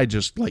this guy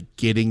just like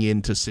getting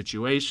into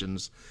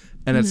situations,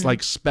 and it's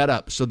like sped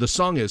up. So the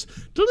song is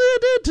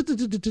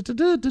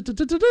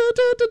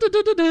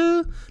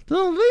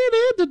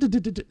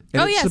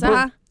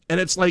and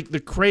it's like the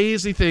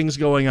crazy things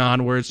going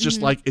on where it's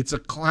just like it's a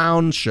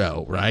clown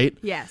show, right?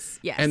 Yes.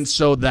 And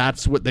so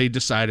that's what they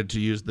decided to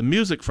use the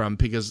music from,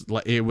 because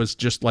it was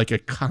just like a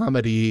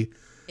comedy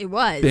it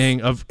was.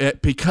 thing of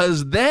it.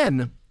 Because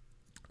then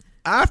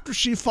after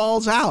she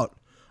falls out,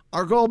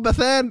 our girl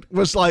Bethan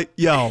was like,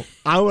 "Yo,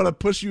 I want to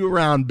push you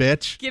around,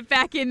 bitch, Get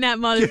back in that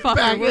motherfucker.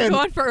 back We're in.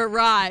 going for a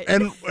ride.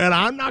 and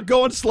I'm not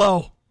going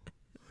slow.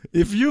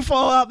 If you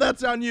fall out,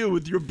 that's on you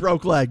with your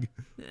broke leg."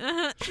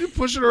 She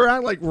pushing her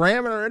around, like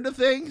ramming her into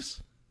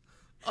things.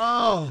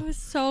 Oh, It was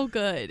so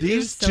good. It was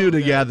these so two good.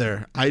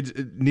 together,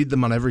 need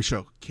them on every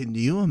show. Can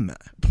you imagine?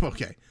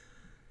 Okay,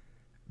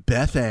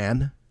 Beth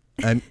Ann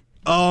and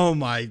oh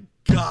my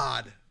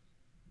God.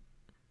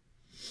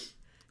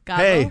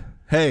 Gabo?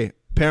 Hey,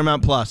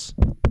 Paramount Plus.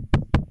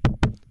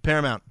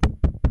 Paramount.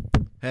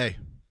 Hey,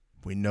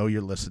 we know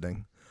you're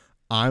listening.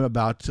 I'm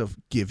about to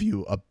give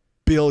you a $1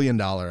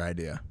 billion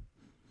idea.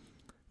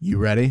 You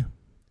ready?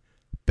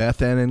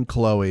 Beth Ann and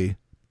Chloe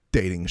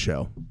dating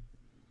show.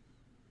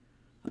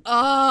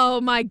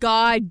 Oh my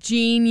God,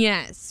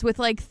 genius! With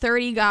like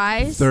 30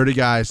 guys. 30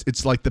 guys.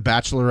 It's like The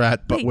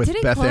Bachelorette, but Wait, with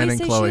didn't Beth Chloe Ann and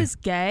say Chloe. she was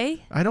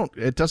gay?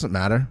 It doesn't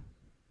matter.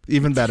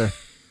 Even better.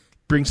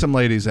 Bring some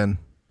ladies in.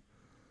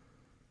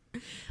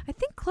 I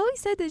think Chloe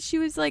said that she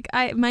was like,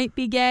 I might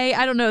be gay.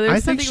 I don't know. There I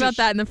was think something about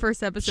that in the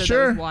first episode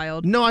Sure. that was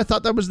wild. No, I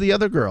thought that was the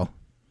other girl.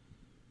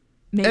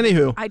 Maybe.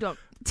 Anywho. I don't.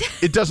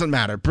 It doesn't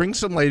matter. Bring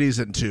some ladies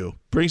in too.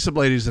 Bring some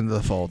ladies into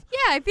the fold.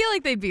 Yeah, I feel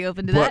like they'd be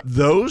open to But that.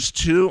 those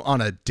two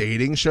on a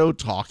dating show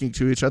talking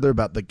to each other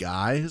about the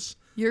guys,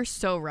 You're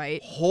so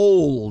right.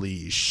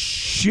 holy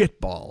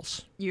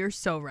shitballs. You're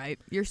so right.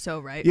 You're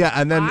so right. Yeah,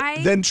 and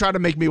I- then try to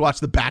make me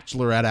watch The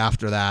Bachelorette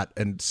after that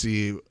and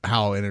see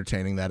how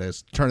entertaining that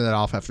is. Turn that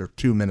off after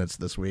 2 minutes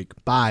this week.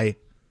 Bye.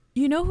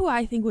 You know who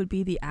I think would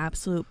be the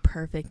absolute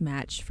perfect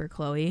match for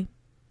Chloe?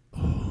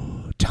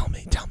 Tell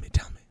me.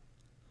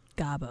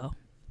 Gabo.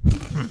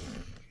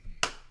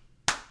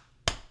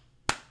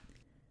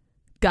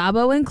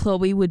 Gabo and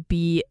Chloe would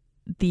be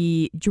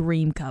the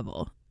dream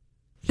couple.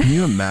 Can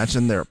you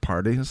imagine their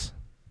parties?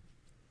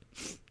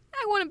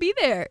 I want to be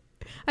there.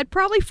 I'd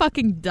probably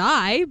fucking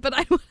die, but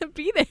I want to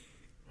be there.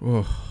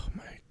 Oh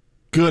my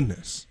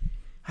goodness.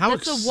 How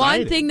That's exciting. the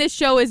one thing this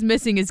show is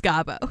missing is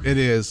Gabo. It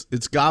is.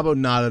 It's Gabo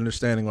not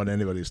understanding what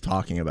anybody's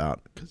talking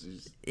about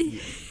because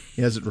he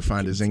hasn't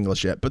refined his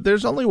English yet. But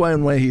there's only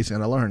one way he's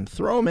going to learn.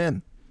 Throw him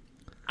in.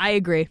 I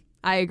agree.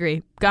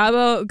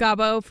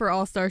 Gabo for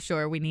All-Star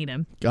Shore. We need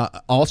him.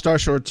 All-Star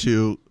Shore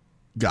 2,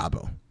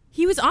 Gabo.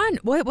 He was on,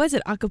 what was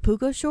it,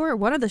 Acapulco Shore?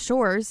 One of the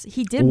shores.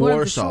 He did one of the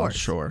Warsaw shores.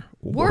 Shore.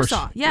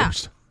 Warsaw, yeah.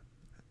 Warsaw.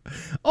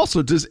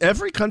 Also, does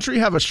every country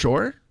have a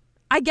shore?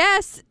 I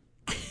guess.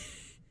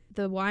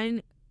 The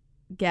wine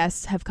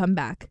guests have come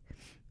back,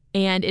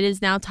 and it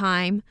is now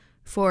time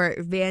for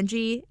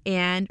Vanjie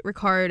and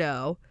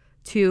Ricardo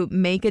to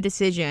make a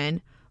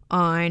decision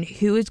on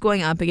who is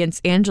going up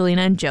against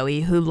Angelina and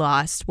Joey, who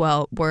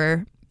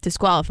were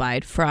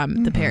disqualified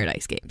from the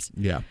Paradise Games.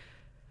 Yeah.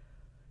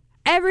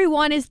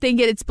 Everyone is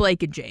thinking it's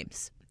Blake and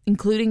James,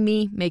 including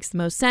me. Makes the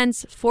most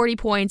sense. 40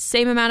 points,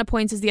 same amount of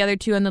points as the other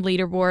two on the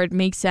leaderboard.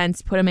 Makes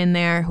sense. Put them in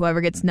there. Whoever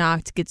gets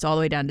knocked gets all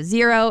the way down to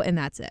 0, and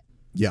that's it.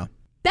 Yeah.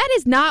 That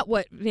is not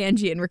what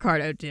Vanjie and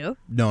Ricardo do.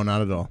 No,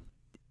 not at all.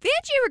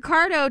 Vanjie and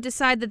Ricardo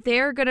decide that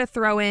they're going to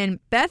throw in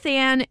Beth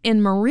Ann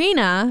and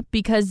Marina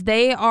because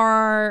they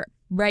are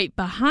right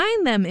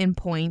behind them in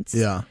points.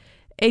 Yeah.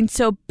 And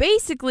so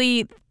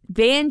basically,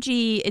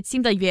 it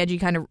seemed like Vanjie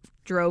kind of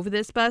drove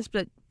this bus,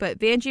 but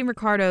Vanjie and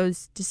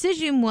Ricardo's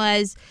decision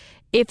was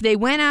if they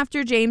went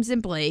after James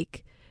and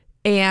Blake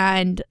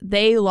and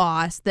they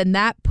lost, then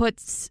that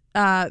puts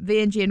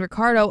Vanjie and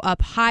Ricardo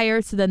up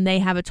higher, so then they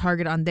have a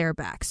target on their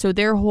back. So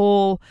their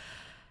whole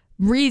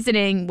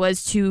reasoning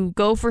was to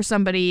go for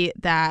somebody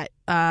that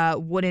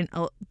wouldn't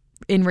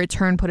in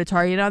return put a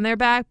target on their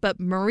back, but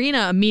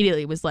Marina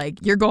immediately was like,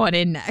 you're going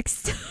in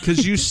next.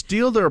 Because you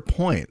steal their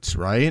points,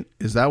 right?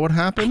 Is that what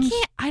happens?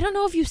 I don't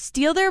know if you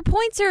steal their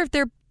points or if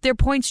their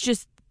points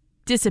just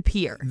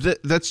disappear.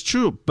 That's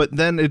true, but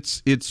then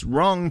it's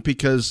wrong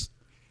because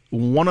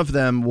one of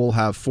them will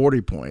have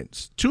 40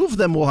 points. Two of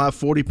them will have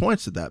 40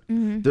 points at that.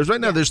 Mm-hmm. There's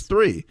there's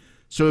 3.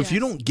 So if you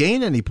Yes. don't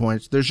gain any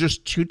points, there's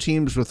just 2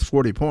 teams with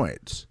 40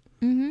 points.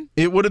 Mm-hmm.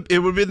 It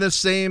would be the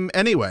same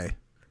anyway.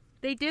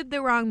 They did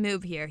the wrong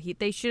move here.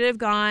 They should have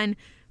gone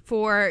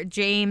for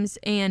James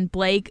and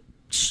Blake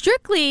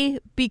strictly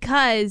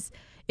because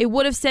it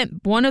would have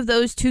sent one of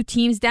those 2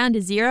 teams down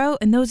to 0,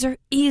 and those are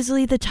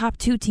easily the top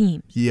 2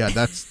 teams. Yeah,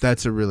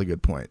 that's a really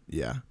good point.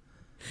 Yeah.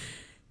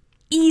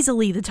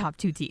 Easily the top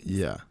 2 teams.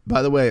 Yeah.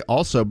 By the way,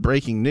 also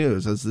breaking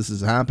news as this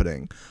is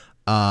happening,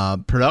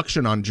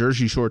 production on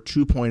Jersey Shore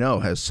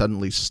 2.0 has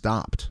suddenly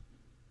stopped.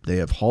 They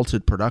have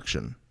halted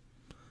production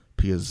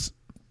because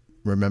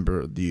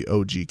remember the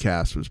OG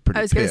cast was pretty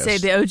I was going to say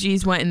pissed. the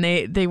OGs went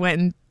and they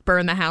went and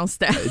burned the house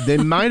down. They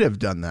might have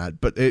done that,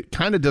 but it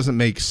kind of doesn't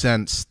make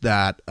sense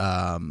that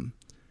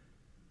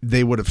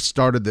they would have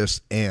started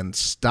this and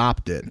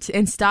stopped it.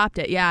 And stopped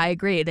it. Yeah, I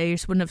agree. They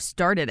just wouldn't have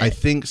started it. I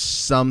think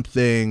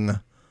something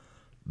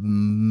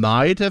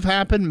might have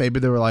happened. Maybe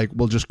they were like,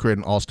 we'll just create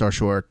an All-Star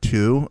Shore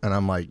 2. And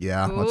I'm like,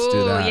 yeah, let's do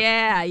Ooh, that.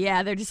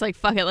 Yeah. They're just like,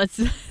 fuck it, let's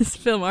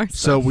film our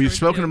So stuff. we've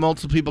spoken to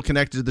multiple people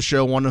connected to the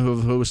show. One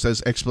who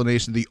says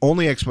explanation. The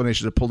only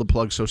explanation to pull the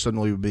plug so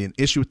suddenly would be an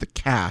issue with the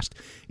cast.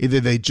 Either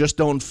they just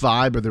don't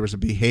vibe or there was a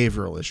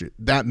behavioral issue.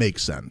 That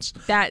makes sense.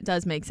 That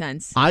does make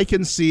sense. I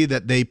can see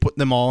that they put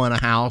them all in a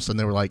house and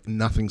they were like,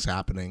 nothing's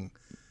happening.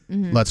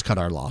 Mm-hmm. Let's cut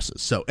our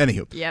losses. So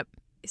anywho. Yep.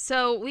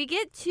 So we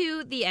get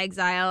to the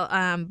exile.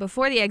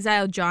 Before the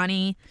exile,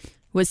 Johnny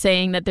was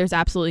saying that there's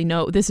absolutely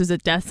this was a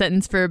death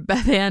sentence for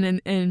Beth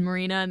Ann and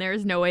Marina, and there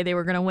was no way they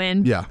were going to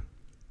win. Yeah.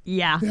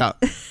 Yeah.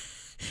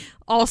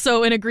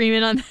 Also in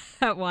agreement on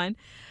that one.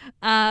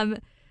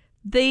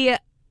 The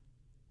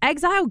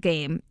Exile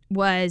game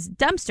was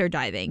dumpster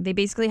diving. They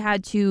basically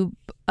had to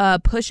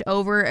push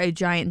over a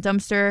giant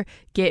dumpster,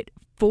 get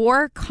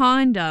 4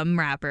 condom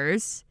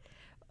wrappers,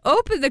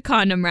 open the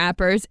condom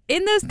wrappers.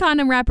 In those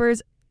condom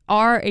wrappers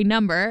are a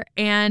number,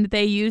 and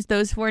they use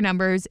those 4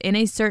 numbers in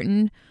a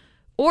certain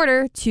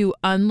order to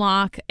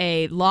unlock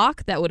a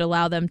lock that would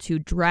allow them to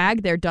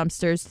drag their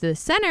dumpsters to the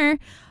center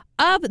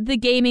of the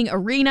gaming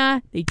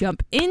arena. They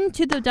jump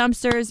into the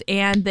dumpsters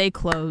and they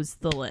close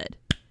the lid.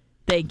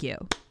 Thank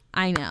you.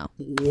 I know.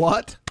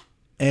 What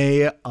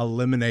a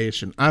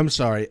elimination. I'm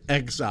sorry,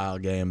 Exile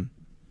game.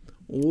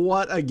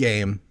 What a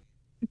game.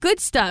 Good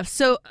stuff.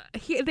 So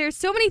there's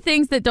so many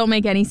things that don't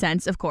make any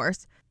sense, of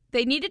course.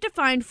 They needed to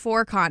find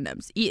 4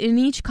 condoms. In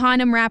each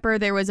condom wrapper,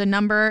 there was a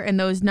number, and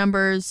those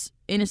numbers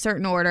in a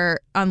certain order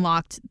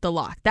unlocked the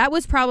lock. That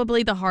was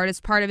probably the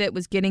hardest part of it,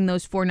 was getting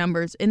those 4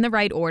 numbers in the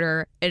right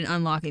order and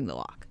unlocking the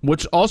lock.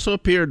 Which also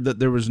appeared that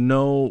there was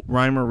no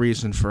rhyme or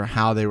reason for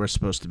how they were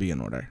supposed to be in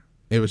order.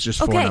 It was just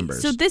 4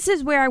 numbers. So this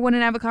is where I want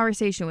to have a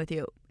conversation with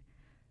you.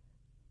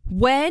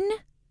 When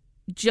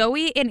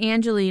Joey and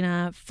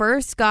Angelina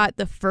first got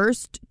the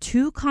first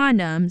 2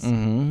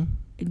 condoms,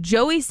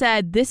 Joey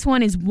said this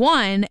one is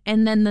 1,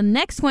 and then the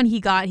next one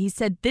he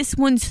said this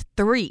one's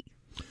 3.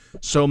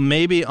 So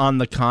maybe on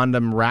the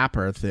condom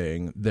wrapper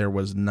thing, there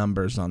was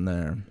numbers on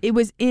there. It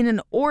was in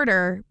an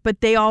order,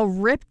 but they all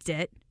ripped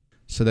it.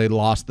 So they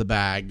lost the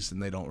bags,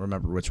 and they don't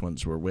remember which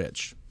ones were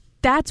which.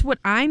 That's what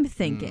I'm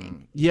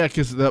thinking. Yeah,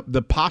 because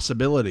the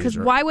possibilities Because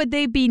are... why would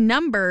they be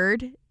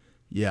numbered?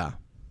 Yeah.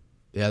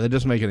 Yeah, that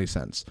doesn't make any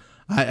sense.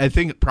 I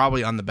think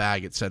probably on the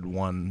bag it said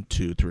 1,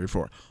 2, 3,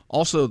 4.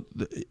 Also,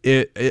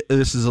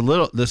 this is a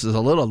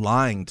little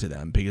lying to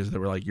them, because they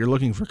were like, you're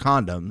looking for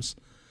condoms,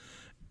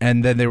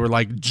 and then they were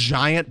like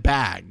giant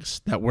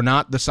bags that were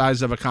not the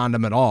size of a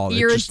condom at all.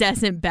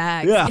 Iridescent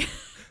bags. Yeah.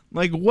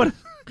 Like what?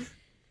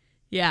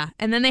 Yeah,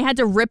 and then they had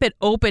to rip it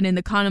open and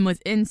the condom was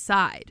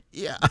inside.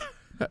 Yeah.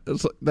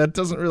 That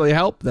doesn't really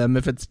help them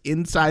if it's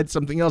inside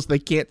something else they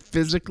can't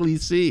physically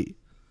see.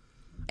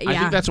 Yeah. I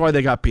think that's why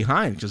they got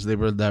behind, because they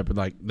were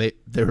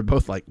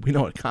both like, we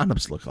know what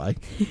condoms look like.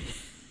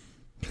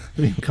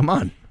 I mean, come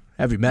on,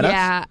 have you met us?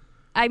 Yeah,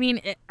 I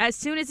mean, as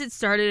soon as it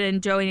started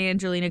and Joey and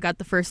Angelina got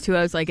the first 2,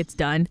 I was like, it's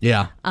done.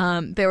 Yeah.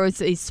 There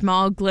was a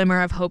small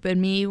glimmer of hope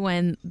in me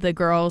when the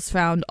girls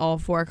found all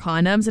 4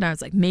 condoms, and I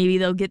was like, maybe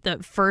they'll get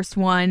the first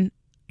one,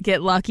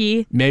 get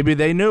lucky. Maybe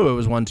they knew it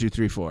was 1, 2,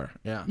 3, 4.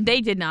 Yeah. They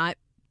did not.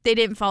 They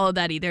didn't follow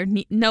that either.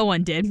 No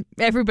one did.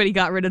 Everybody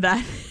got rid of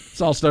that. It's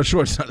all Star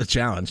Shorts, not the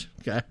challenge.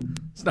 Okay,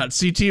 it's not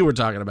CT we're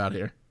talking about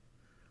here.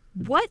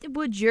 What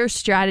would your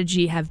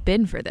strategy have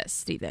been for this,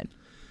 Steven?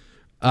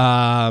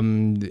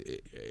 No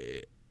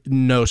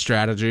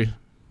strategy.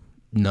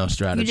 No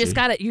strategy.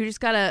 You just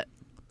gotta.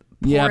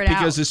 Yeah, pour it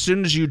because out. as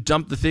soon as you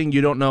dump the thing,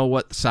 you don't know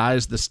what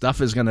size the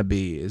stuff is going to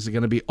be. Is it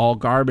going to be all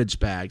garbage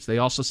bags? They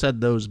also said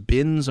those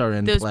bins are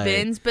in Those play.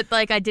 bins, but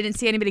like I didn't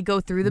see anybody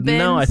go through the bins.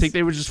 No, I think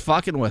they were just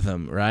fucking with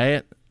them,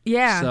 right?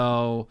 Yeah.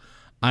 So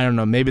I don't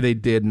know. Maybe they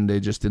did, and they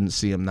just didn't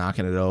see him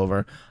knocking it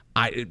over.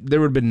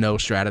 There would have been no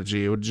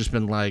strategy. It would have just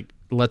been like,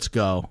 let's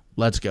go.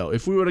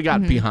 If we would have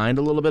got behind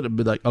a little bit, it'd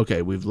be like,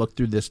 okay, we've looked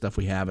through this stuff,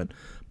 we haven't.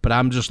 But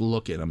I'm just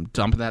looking. I'm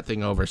dumping that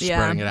thing over,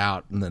 spreading it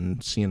out, and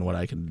then seeing what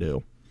I can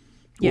do.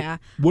 Yeah.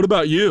 What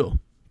about you?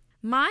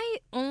 My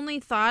only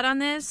thought on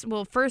this,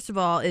 well, first of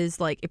all, is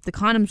like if the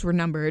condoms were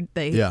numbered,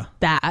 Yeah.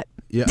 that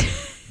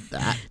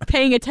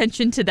paying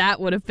attention to that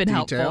would have been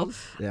helpful.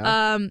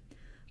 Yeah.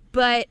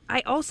 But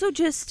I also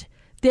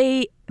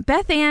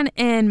Beth Ann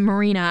and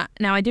Marina.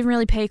 Now I didn't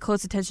really pay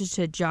close attention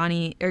to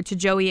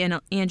Joey and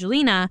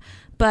Angelina,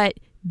 but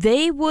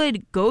they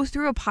would go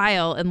through a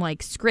pile and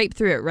like scrape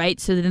through it,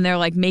 right? So then they're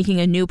like making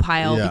a new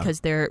pile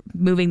because they're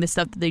moving the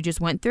stuff that they just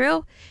went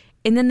through.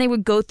 And then they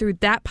would go through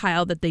that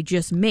pile that they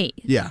just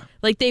made. Yeah.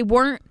 Like they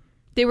were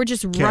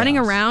just running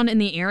Chaos. around in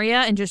the area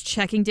and just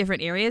checking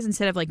different areas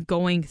instead of like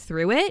going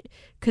through it,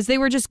 because they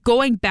were just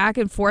going back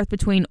and forth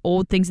between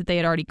old things that they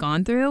had already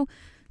gone through.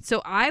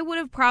 So I would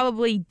have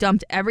probably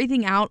dumped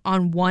everything out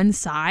on one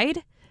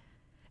side,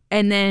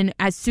 and then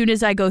as soon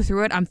as I go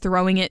through it, I'm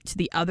throwing it to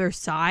the other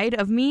side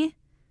of me.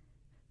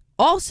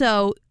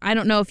 Also, I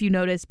don't know if you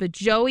noticed, but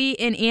Joey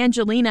and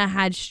Angelina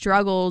had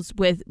struggles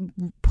with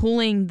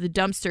pulling the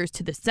dumpsters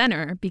to the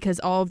center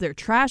because all of their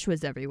trash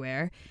was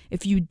everywhere.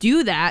 If you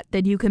do that,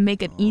 then you can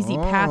make an easy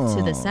path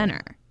to the center.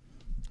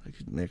 I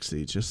could mix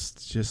these.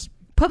 Just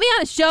Put me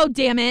on a show,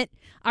 damn it.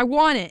 I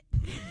want it.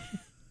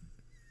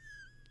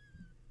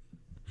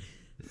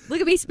 Look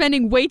at me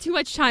spending way too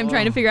much time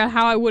trying to figure out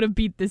how I would have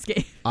beat this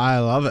game. I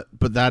love it.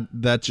 But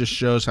that just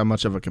shows how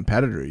much of a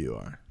competitor you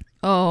are.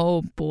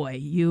 Oh, boy.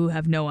 You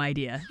have no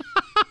idea.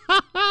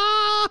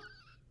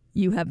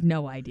 You have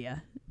no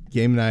idea.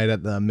 Game night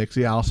at the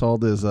Mixie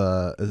household is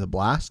a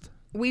blast.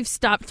 We've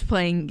stopped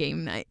playing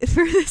game night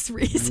for this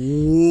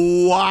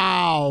reason.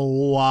 Wow.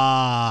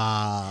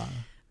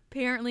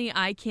 Apparently,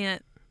 I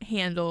can't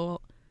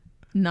handle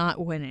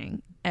not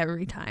winning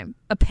every time.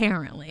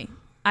 Apparently.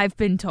 I've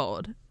been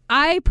told.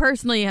 I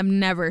personally have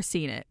never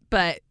seen it,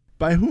 but...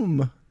 By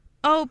whom?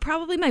 Oh,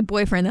 probably my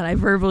boyfriend that I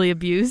verbally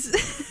abuse.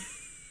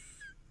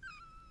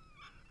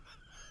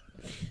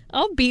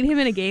 I'll beat him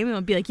in a game and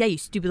I'll be like, yeah, you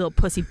stupid little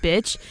pussy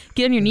bitch.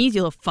 Get on your knees,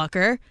 you little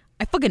fucker.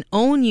 I fucking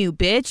own you,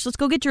 bitch. Let's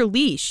go get your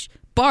leash.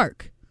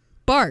 Bark.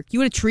 Bark. You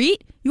want a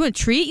treat? You want a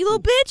treat, you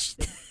little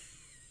bitch?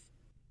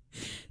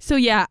 So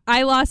yeah,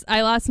 I lost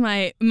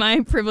my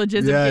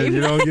privileges of game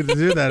you night. don't get to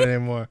do that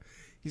anymore.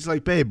 He's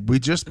like, babe, we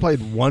just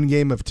played one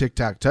game of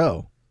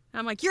tic-tac-toe.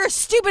 I'm like, you're a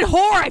stupid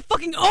whore. I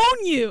fucking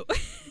own you.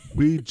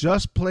 We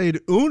just played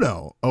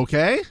Uno,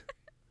 okay?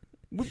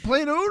 We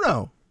played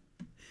Uno.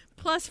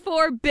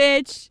 +4,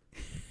 bitch.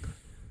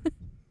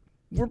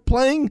 We're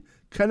playing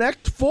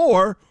Connect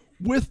 4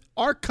 with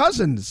our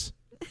cousins.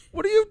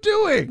 What are you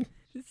doing?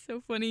 It's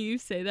so funny you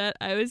say that.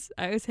 I was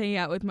hanging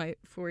out with my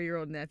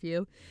 4-year-old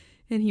nephew,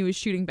 and he was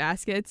shooting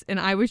baskets, and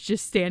I was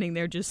just standing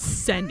there just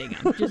sending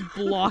them, just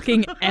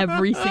blocking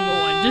every single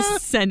one,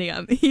 just sending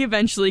them. He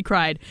eventually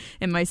cried,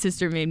 and my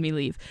sister made me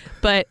leave.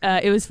 But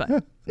it was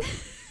fun.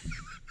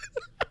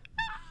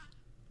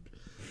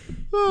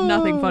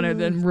 Nothing funner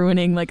than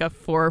ruining like a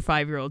 4 or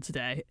 5-year-old's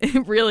day.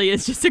 It really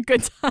is just a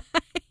good time.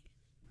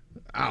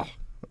 Ow.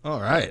 All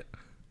right.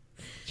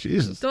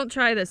 Jesus. Don't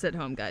try this at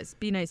home, guys.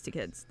 Be nice to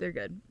kids. They're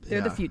good.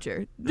 They're the Yeah.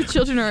 future. The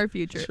children are our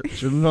future.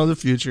 Children know the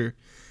future.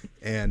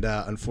 And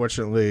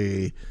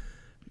unfortunately,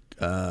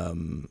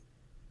 the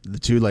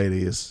two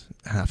ladies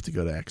have to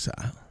go to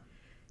exile.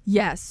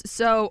 Yes.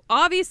 So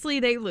obviously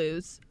they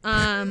lose.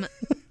 One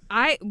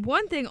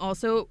thing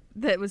also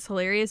that was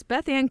hilarious,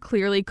 Beth Ann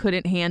clearly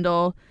couldn't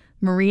handle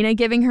Marina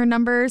giving her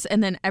numbers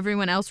and then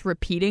everyone else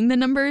repeating the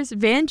numbers.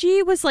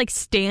 Vanjie was like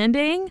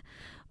standing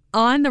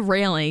on the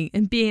railing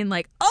and being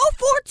like,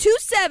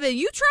 0427,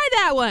 you try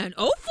that one.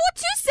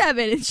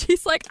 0427. And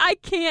she's like, I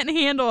can't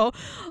handle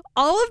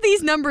all of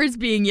these numbers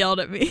being yelled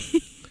at me.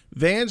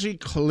 Vanjie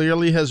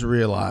clearly has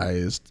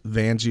realized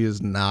Vanjie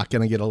is not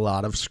going to get a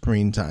lot of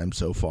screen time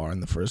so far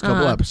in the first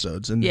couple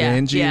episodes. And Yeah,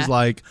 Vanjie's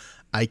like,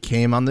 I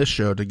came on this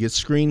show to get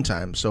screen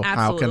time, so how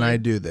can Absolutely. I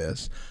do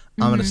this?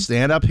 I'm going to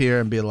stand up here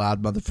and be a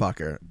loud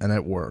motherfucker. And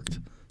it worked.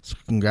 So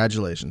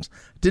congratulations.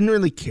 Didn't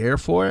really care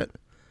for it.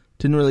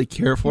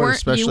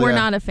 Especially You were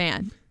not a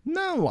fan.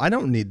 No, I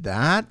don't need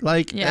that.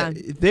 Like, Yeah.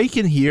 they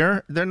can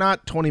hear. They're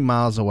not 20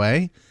 miles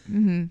away.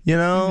 You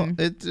know,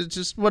 it's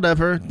just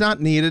whatever. Not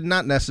needed,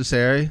 not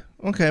necessary.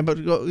 Okay,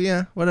 but go,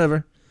 yeah,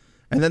 whatever.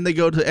 And then they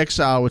go to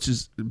Exile, which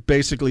is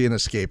basically an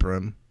escape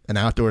room, an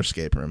outdoor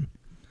escape room.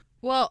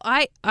 Well,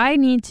 we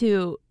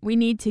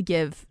need to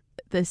give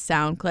this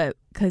sound clip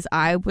because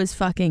I was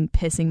fucking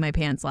pissing my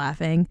pants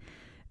laughing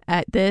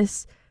at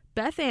this.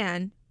 Beth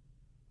Ann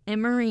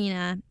and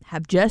Marina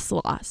have just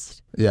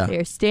lost. Yeah.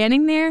 They're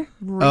standing there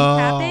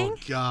recapping. Oh,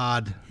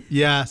 God.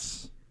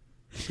 Yes.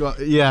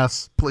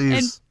 Yes, please.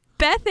 And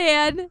Beth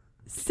Ann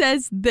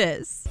says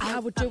this. I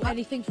would do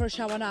anything for a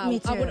shower now. Me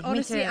too, I would me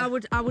honestly,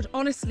 too. I would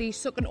honestly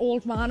suck an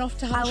old man off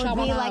to have I a shower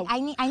would be now.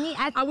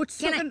 like, I would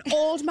suck an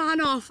old man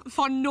off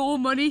for no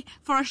money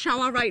for a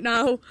shower right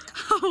now.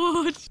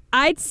 I would.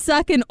 I'd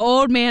suck an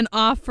old man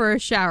off for a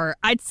shower.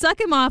 I'd suck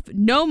him off,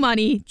 no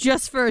money,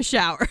 just for a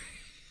shower.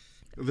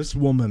 This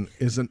woman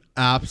is an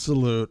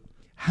absolute...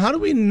 How do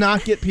we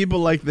not get people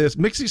like this?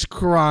 Mixie's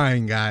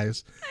crying,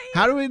 guys.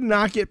 How do we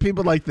not get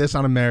people like this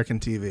on American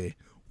TV?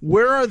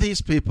 Where are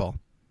these people?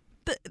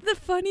 The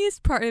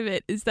funniest part of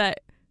it is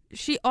that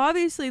she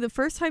obviously, the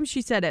first time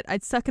she said it,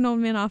 I'd suck an old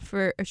man off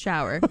for a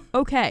shower.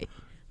 Okay.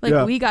 Like,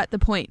 Yeah. we got the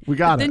point. We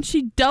got Then it.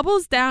 she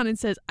doubles down and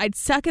says, I'd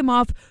suck him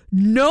off,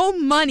 no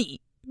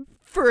money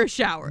for a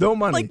shower. No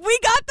money. Like, we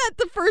got that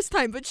the first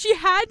time, but she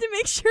had to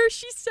make sure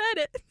she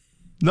said it.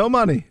 No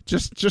money.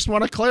 Just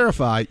want to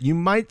clarify. You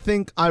might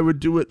think I would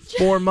do it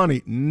for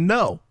money.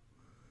 No.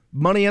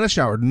 Money and a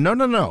shower. No.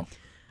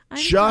 I'm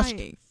Just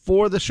crying.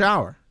 for the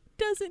shower.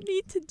 Doesn't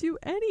need to do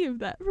any of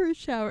that for a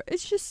shower.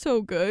 It's just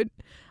so good.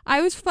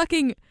 I was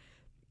fucking...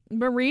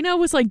 Marina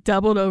was like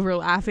doubled over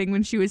laughing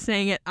when she was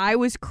saying it. I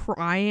was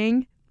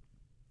crying.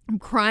 I'm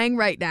crying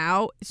right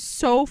now.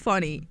 So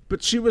funny.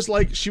 But she was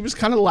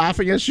kind of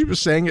laughing as she was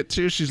saying it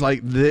too. She's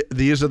like,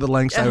 these are the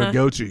lengths I would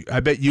go to.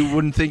 I bet you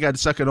wouldn't think I'd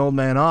suck an old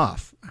man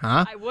off.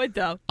 Huh? I would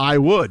though. I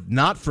would.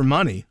 Not for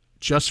money.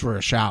 Just for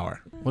a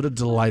shower. What a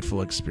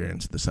delightful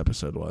experience this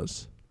episode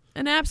was.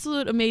 An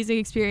absolute amazing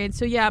experience.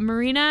 So yeah,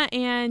 Marina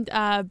and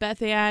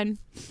Beth Ann,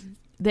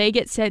 they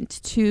get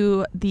sent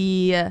to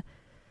the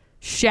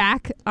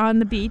shack on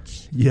the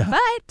beach. Yeah.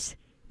 But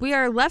we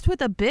are left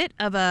with a bit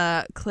of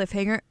a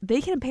cliffhanger.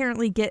 They can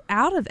apparently get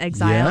out of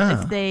exile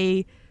Yeah. if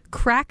they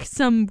crack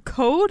some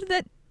code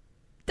that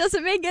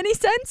doesn't make any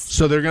sense.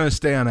 So they're going to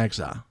stay on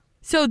Exile.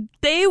 So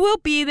they will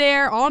be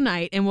there all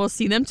night, and we'll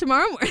see them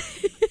tomorrow morning.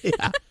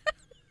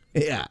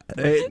 Yeah.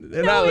 They're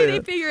No not way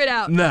leaving. they figure it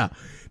out. No.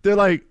 They're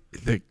like,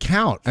 the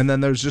count, and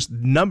then there's just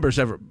numbers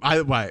ever.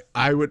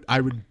 I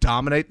would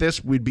dominate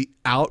this. We'd be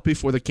out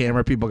before the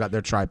camera people got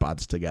their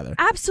tripods together.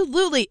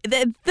 Absolutely.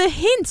 The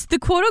hints, the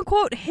quote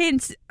unquote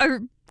hints,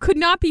 could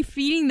not be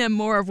feeding them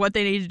more of what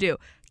they need to do.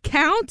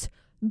 Count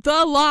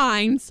the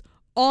lines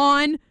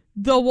on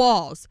the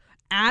walls.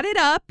 Add it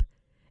up,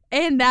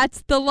 and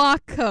that's the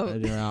lock code.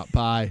 And you're out.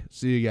 Bye.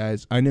 See you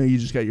guys. I know you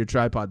just got your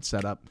tripod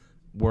set up.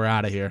 We're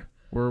out of here.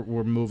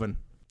 We're moving.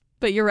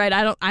 But you're right.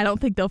 I don't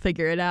think they'll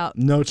figure it out.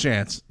 No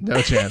chance.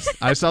 No chance.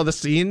 I saw the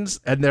scenes,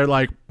 and they're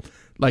like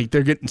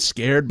they're getting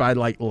scared by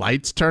like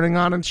lights turning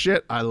on and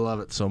shit. I love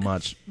it so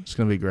much. It's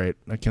gonna be great.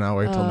 I cannot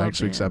wait till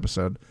next week's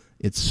episode.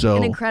 It's so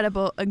an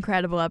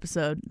incredible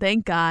episode.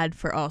 Thank God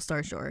for All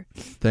Star Shore.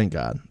 Thank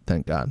God.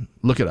 Thank God.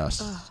 Look at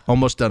us.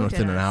 Almost done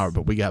within an hour,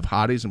 but we have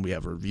hotties and we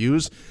have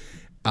reviews.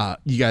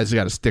 You guys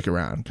got to stick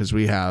around because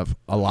we have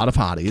a lot of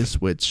hotties,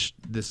 which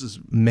this is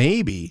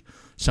maybe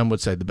some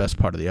would say the best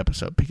part of the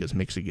episode because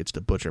Mixie gets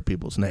to butcher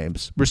people's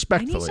names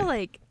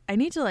respectfully. I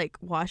need to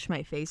wash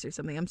my face or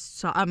something. I'm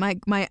so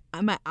my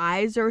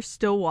eyes are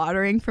still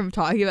watering from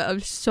talking about it.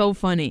 It's so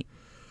funny.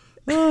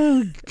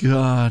 Oh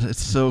God,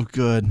 it's so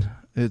good.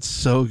 It's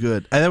so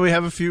good. And then we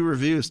have a few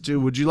reviews too.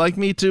 Would you like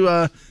me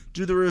to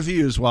do the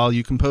reviews while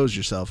you compose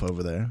yourself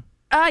over there?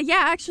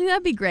 Yeah, actually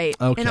that'd be great.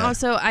 Okay. And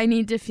also I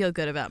need to feel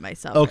good about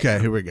myself. Okay,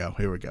 here we go.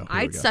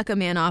 I'd suck a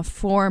man off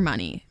for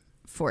money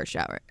for a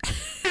shower.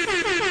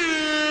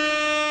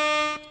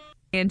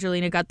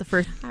 Angelina got the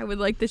first. I would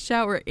like the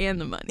shower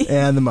and the money.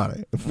 And the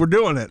money. If we're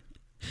doing it.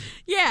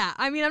 Yeah,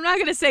 I mean, I'm not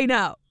going to say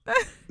no.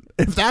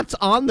 If that's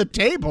on the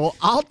table,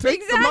 I'll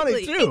take the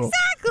money too.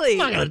 Exactly. I'm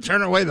not going to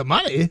turn away the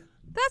money.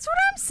 That's what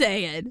I'm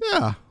saying.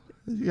 Yeah.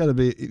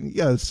 You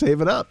gotta save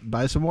it up.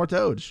 Buy some more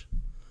Doge.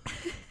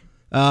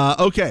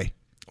 Okay.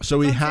 So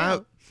we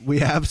have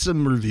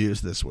some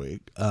reviews this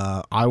week.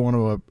 I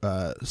want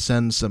to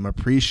send some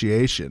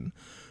appreciation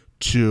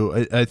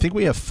to, I think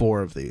we have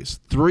 4 of these.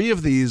 3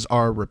 of these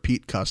are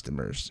repeat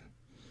customers.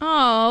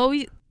 Oh,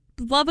 we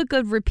love a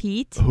good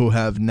repeat. Who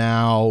have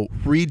now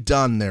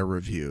redone their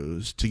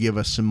reviews to give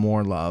us some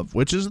more love,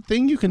 which is a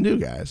thing you can do,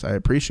 guys. I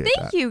appreciate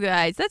that. Thank you,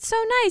 guys. That's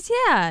so nice.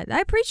 Yeah,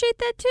 I appreciate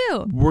that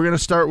too. We're going to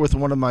start with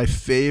one of my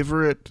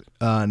favorite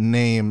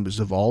names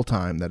of all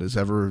time that has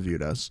ever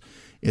reviewed us.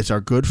 It's our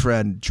good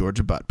friend,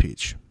 Georgia Butt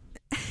Peach.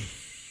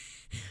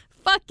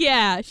 Fuck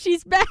yeah,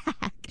 she's back.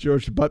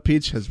 Georgia Butt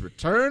Peach has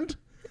returned,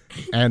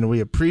 and we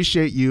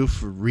appreciate you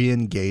for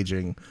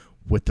re-engaging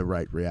with the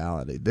right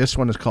reality. This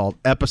one is called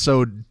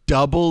Episode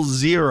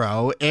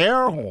 00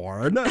 Air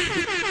Horn.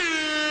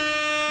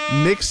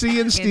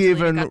 Mixie and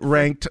Steven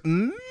ranked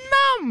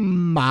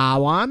number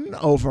 1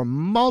 over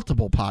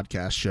multiple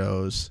podcast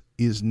shows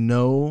is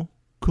no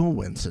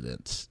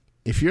coincidence.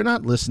 If you're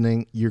not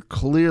listening, you're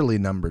clearly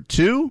number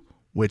 2,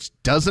 which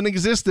doesn't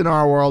exist in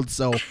our world,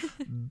 so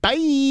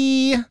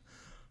bye.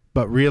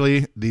 But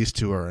really, these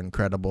 2 are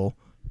incredible,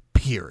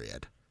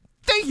 period.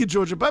 Thank you,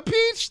 Georgia Butt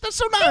Peach. That's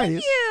so nice.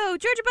 Thank you,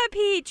 Georgia Butt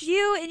Peach.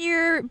 You and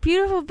your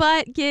beautiful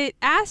butt get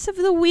Ass of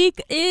the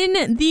Week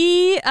in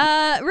the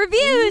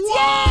reviews. Yay!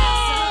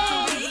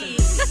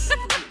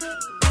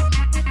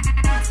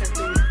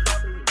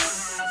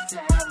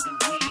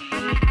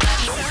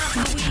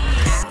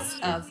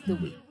 Ass of the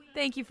week.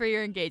 Thank you for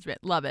your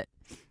engagement. Love it.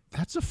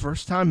 That's a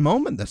first-time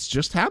moment that's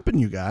just happened,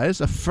 you guys.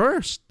 A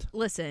first.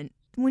 Listen,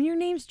 when your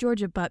name's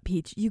Georgia Butt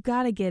Peach, you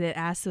got to get it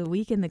Ass of the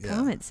Week in the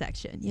comment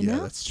section, you know?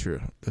 Yeah, that's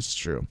true. That's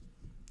true.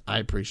 I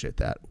appreciate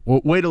that.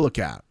 Well, way to look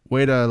at.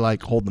 Way to,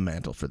 hold the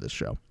mantle for this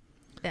show.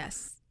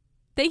 Yes.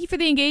 Thank you for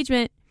the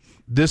engagement.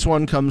 This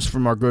one comes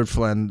from our good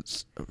friend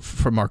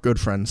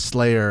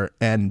Slayer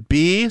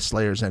NB.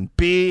 Slayers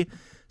NB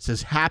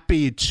says,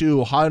 Happy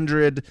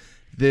 200.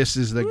 This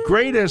is the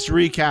greatest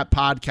recap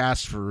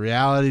podcast for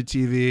reality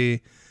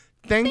TV.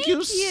 Thank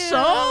you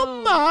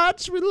so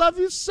much. We love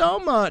you so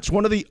much.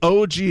 One of the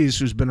OGs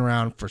who's been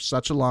around for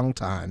such a long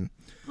time.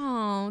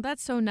 Oh,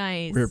 that's so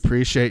nice. We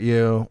appreciate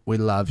you. We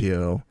love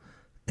you.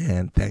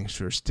 And thanks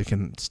for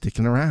sticking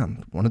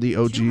around. One of the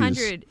OGs.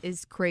 200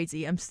 is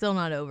crazy. I'm still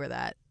not over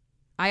that.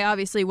 I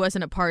obviously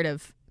wasn't a part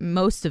of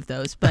most of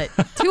those, but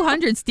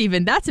 200,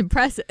 Steven, that's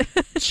impressive.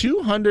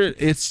 200,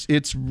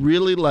 it's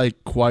really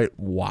quite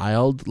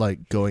wild,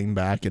 going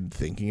back and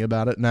thinking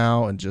about it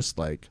now and just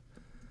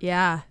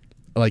yeah.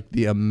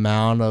 The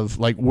amount of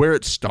where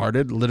it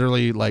started,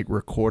 literally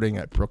recording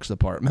at Brooke's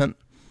apartment.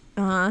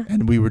 Uh-huh.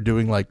 And we were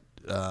doing we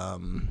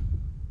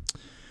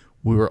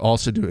were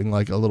also doing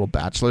a little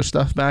Bachelor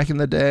stuff back in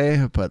the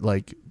day, but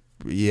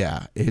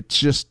yeah,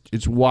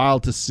 it's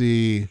wild to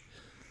see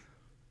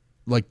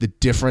the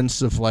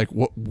difference of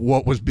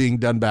what was being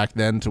done back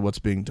then to what's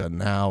being done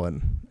now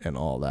and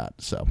all that.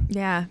 So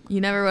yeah, you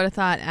never would have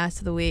thought Ass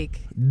of the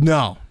Week.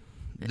 No,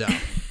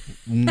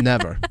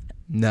 never.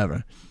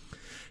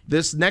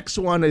 This next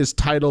one is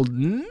titled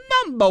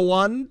Number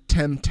 1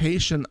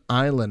 Temptation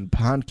Island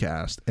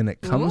Podcast, and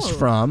it comes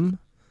from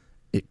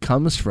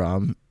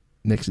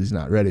Nixie's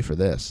not ready for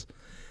this.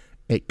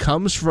 It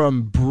comes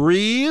from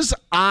Bree's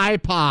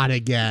iPod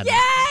again. Yay!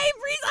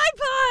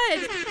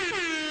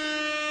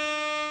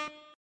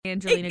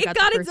 Angelina It got,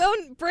 got the its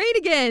first... own brain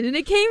again, and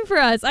it came for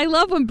us. I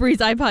love when Bree's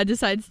iPod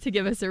decides to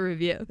give us a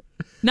review.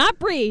 Not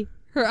Bree,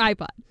 her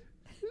iPod.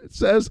 It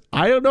says,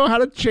 I don't know how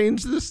to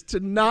change this to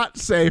not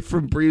say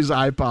from Bree's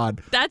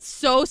iPod. That's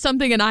so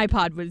something an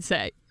iPod would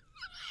say.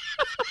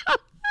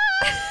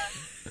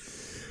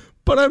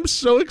 But I'm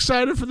so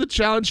excited for the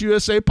Challenge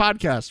USA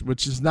podcast,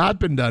 which has not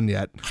been done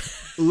yet.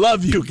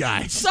 Love you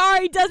guys.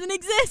 Sorry, doesn't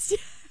exist.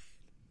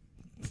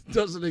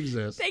 Doesn't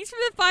exist. Thanks for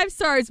the 5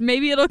 stars.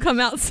 Maybe it'll come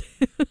out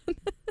soon.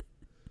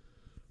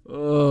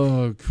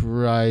 Oh,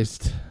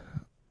 Christ.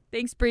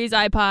 Thanks, Bree's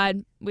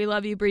iPod. We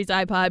love you, Bree's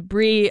iPod.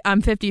 Bree,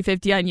 I'm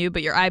 50-50 on you,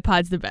 but your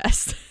iPod's the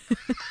best.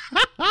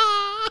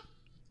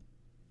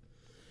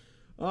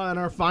 And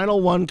our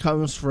final one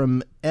comes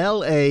from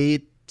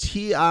LATI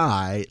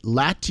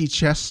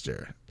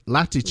Lattichester.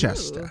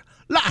 Lattichester.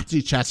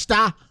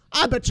 Lattichester.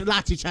 I bet you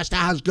Lattichester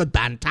has good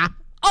banter.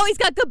 Oh, he's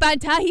got good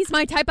banter. He's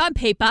my type on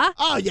paper.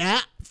 Oh, yeah.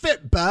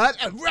 Fit bird.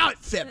 A right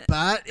fit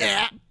bird.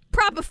 Yeah.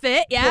 Proper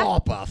fit, yeah.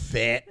 Proper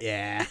fit.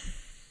 Yeah.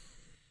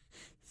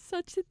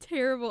 Such a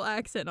terrible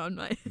accent on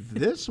my...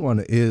 This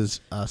one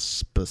is a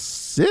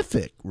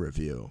specific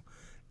review,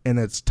 and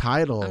it's I'm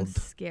titled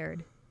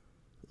scared.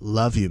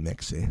 Love You,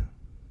 Mixie.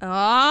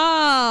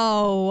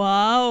 Oh,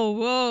 wow,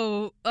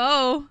 whoa,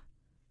 oh.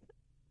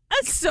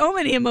 That's so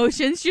many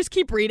emotions. Just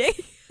keep reading.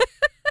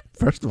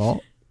 First of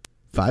all,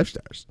 5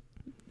 stars.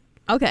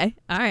 Okay,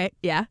 all right,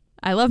 yeah.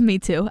 I love Me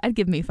Too. I'd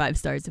give me 5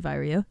 stars if I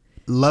were you.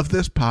 Love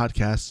this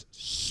podcast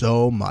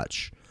so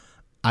much.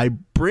 I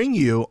bring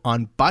you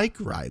on bike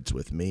rides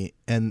with me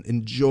and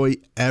enjoy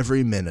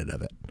every minute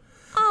of it.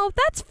 Oh,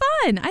 that's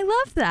fun. I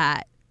love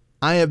that.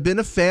 I have been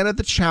a fan of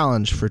the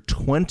challenge for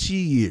 20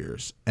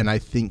 years, and I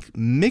think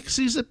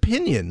Mixie's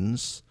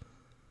opinions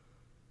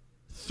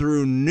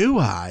through new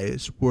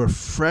eyes were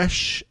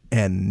fresh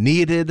and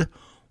needed.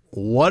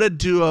 What a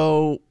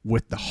duo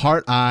with the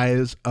heart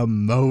eyes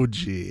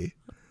emoji.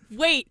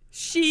 Wait,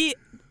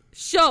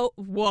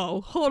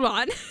 whoa, hold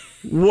on.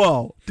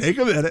 Whoa, take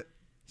a minute.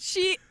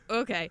 She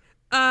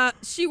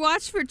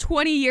watched for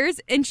 20 years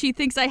and she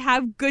thinks I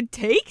have good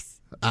takes?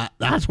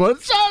 That's what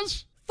it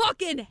says.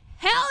 Fucking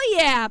hell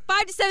yeah!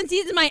 5 to 7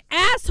 seasons, my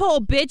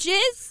asshole,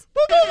 bitches.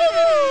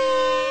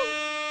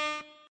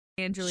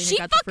 Angelina She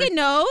got the fucking first...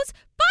 knows.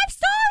 5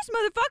 stars,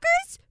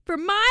 motherfuckers, for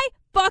my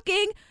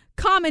fucking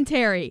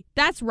commentary.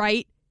 That's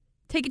right.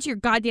 Take it to your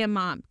goddamn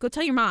mom. Go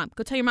tell your mom.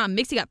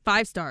 Mixie got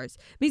 5 stars.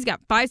 Mixie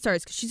got 5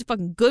 stars because she's a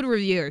fucking good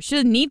reviewer. She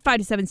doesn't need 5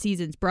 to 7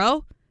 seasons,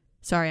 bro.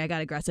 Sorry, I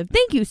got aggressive.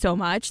 Thank you so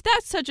much.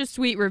 That's such a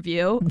sweet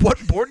review.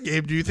 What board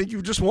game do you think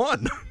you just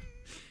won?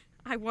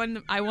 I won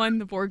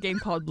the board game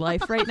called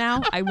Life right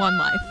now. I won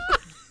Life.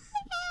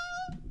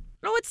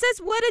 Oh, it says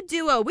what a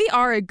duo. We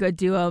are a good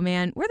duo,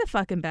 man. We're the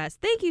fucking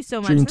best. Thank you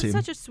so much. Dream That's team.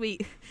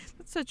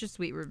 such a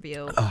sweet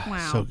review. Oh,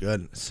 wow. So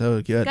good.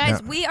 So good.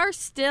 Guys, Now- we are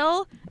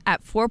still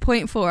at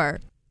 4.4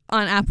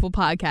 on Apple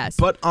Podcasts.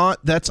 But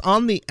that's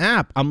on the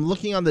app. I'm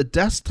looking on the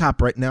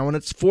desktop right now, and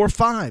it's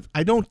 4.5.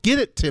 I don't get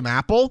it, Tim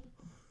Apple.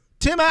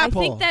 Tim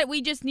Apple. I think that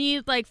we just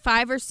need like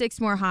 5 or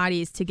 6 more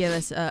hotties to give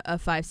us a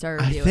 5-star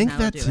review. I think and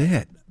that'll that's do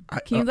it.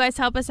 Can you guys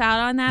help us out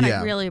on that? Yeah.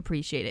 I'd really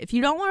appreciate it. If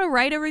you don't want to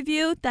write a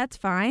review, that's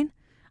fine.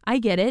 I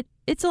get it.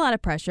 It's a lot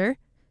of pressure.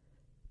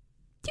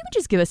 You can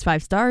just give us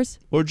 5 stars.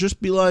 Or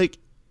just be like,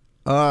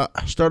 I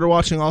started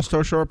watching All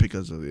Star Short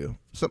because of you.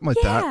 Something like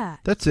Yeah. that.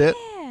 That's it.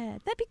 Yeah,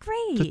 that'd be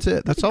great. That's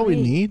it. That's That'd be all we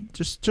great. need.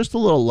 Just a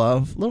little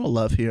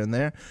love here and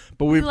there.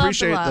 But we We love the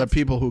appreciate the love.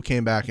 people who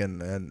came back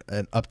and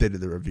updated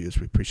the reviews.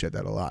 We appreciate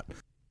that a lot.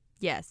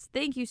 Yes,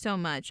 thank you so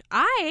much.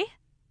 I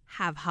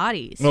have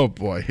hotties. Oh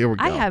boy, here we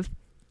go. I have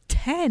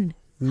 10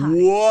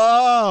 hotties.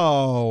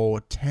 Whoa,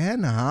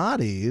 10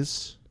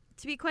 hotties.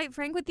 To be quite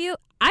frank with you,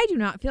 I do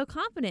not feel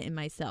confident in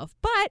myself.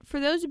 But for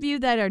those of you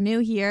that are new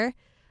here,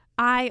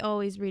 I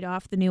always read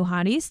off the new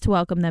hotties to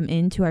welcome them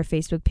into our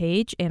Facebook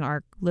page and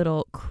our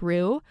little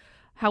crew.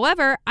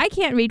 However, I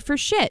can't read for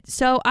shit,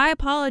 so I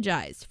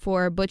apologize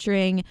for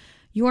butchering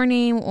your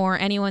name or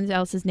anyone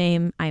else's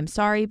name. I'm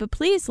sorry, but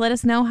please let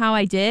us know how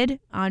I did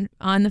on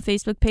the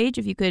Facebook page.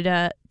 If you could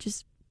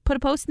just put a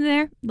post in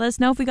there, let us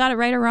know if we got it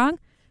right or wrong.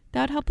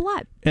 That would help a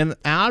lot. And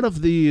out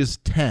of these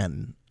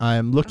 10,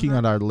 I'm looking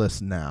at our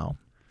list now.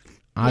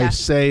 I Yeah.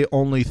 say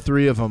only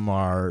 3 of them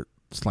are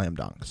slam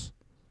dunks.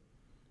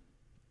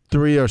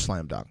 3 are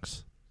slam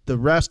dunks. The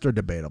rest are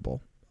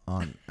debatable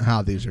on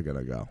how these are going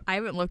to go. I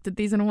haven't looked at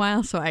these in a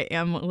while, so I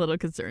am a little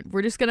concerned.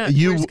 We're just gonna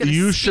You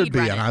speed should be,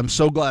 run and it. I'm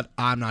so glad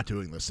I'm not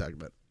doing this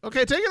segment.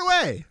 Okay, take it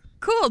away.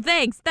 Cool,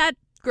 thanks. That's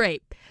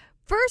great.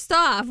 First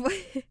off,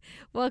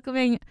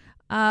 welcoming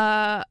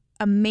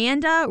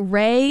Amanda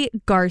Ray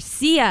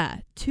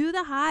Garcia to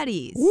the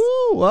hotties.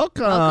 Woo,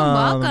 welcome.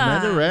 Welcome.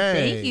 Amanda Ray.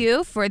 Thank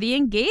you for the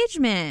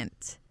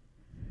engagement.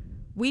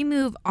 We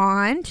move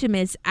on to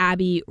Miss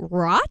Abby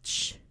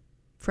Roch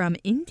from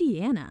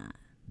Indiana.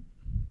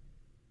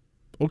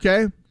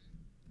 Okay,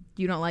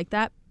 You don't like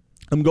that?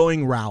 I'm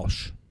going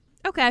Roush.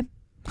 Okay.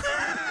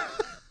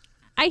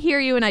 I hear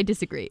you and I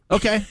disagree.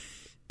 Okay.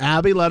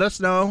 Abby, let us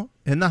know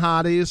in the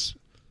hotties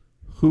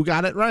who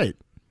got it right.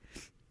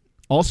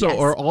 Also, Yes.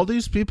 are all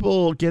these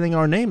people getting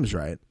our names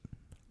right?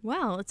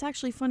 Well, it's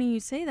actually funny you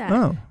say that.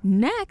 Oh.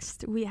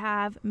 Next, we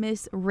have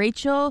Miss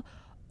Rachel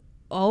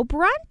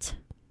Obront.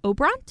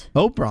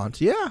 Obront.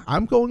 Yeah,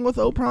 I'm going with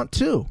Obront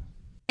too.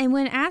 And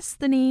when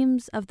asked the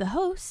names of the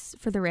hosts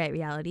for the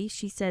reality,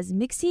 she says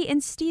Mixie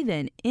and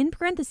Steven, in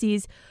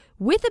parentheses,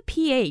 with a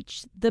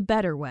PH, the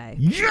better way.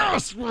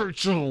 Yes,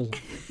 Rachel.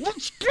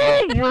 Let's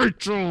go,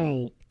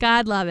 Rachel.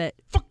 God love it.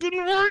 Fucking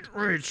right,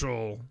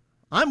 Rachel.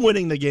 I'm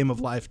winning the game of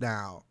life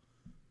now.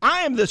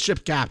 I am the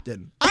ship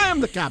captain. I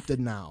am the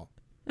captain now.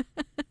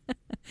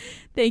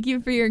 Thank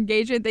you for your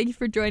engagement. Thank you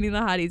for joining the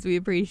hotties. We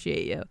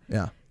appreciate you.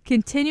 Yeah.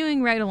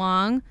 Continuing right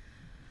along,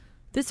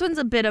 this one's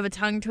a bit of a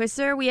tongue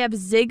twister. We have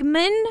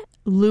Zygmunt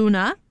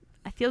Luna.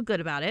 I feel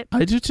good about it.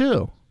 I do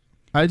too.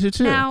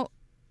 Now,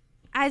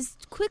 as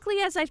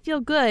quickly as I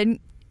feel good,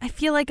 I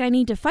feel like I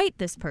need to fight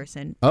this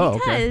person. Oh, okay.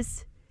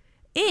 Because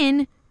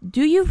in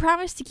Do You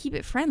Promise to Keep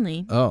It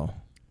Friendly, Oh.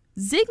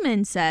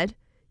 Zygmunt said,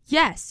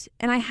 yes,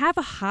 and I have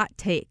a hot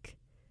take.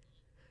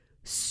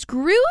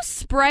 Screw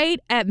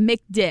Sprite at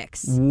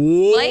McDick's.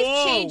 Whoa.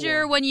 Life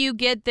changer when you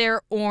get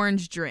their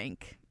orange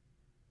drink.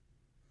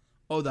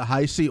 Oh, the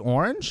High C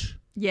Orange?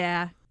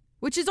 Yeah.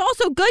 Which is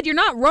also good. You're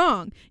not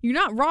wrong.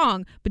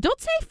 But don't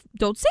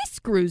say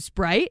screw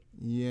Sprite.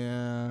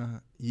 Yeah.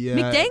 Yeah.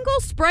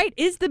 McDangle Sprite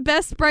is the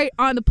best Sprite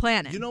on the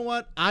planet. You know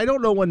what? I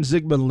don't know when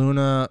Zygmunt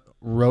Luna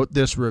wrote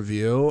this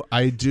review.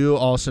 I do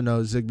also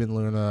know Zygmunt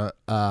Luna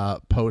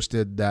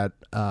posted that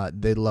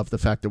they love the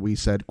fact that we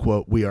said,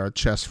 quote, we are a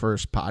chest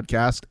first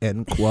podcast,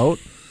 end quote.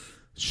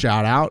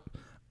 Shout out.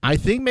 I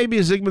think maybe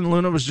Zygmunt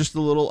Luna was just a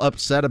little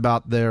upset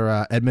about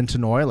their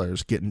Edmonton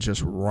Oilers getting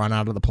just run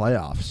out of the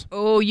playoffs.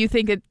 Oh, you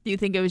think it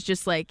was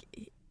just like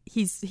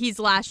he's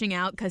lashing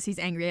out because he's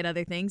angry at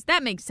other things?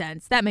 That makes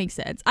sense.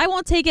 I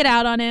won't take it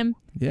out on him.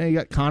 Yeah, you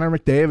got Connor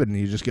McDavid and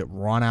you just get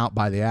run out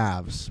by the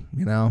Avs.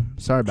 You know?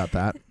 Sorry about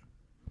that.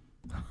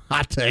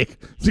 Hot take.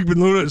 Zygmunt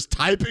Luna is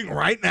typing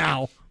right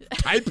now.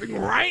 I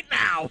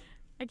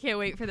can't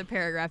wait for the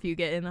paragraph you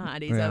get in the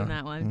hotties on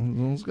that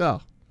one. Let's go.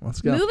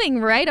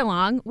 Moving right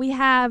along, we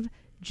have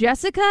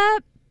Jessica.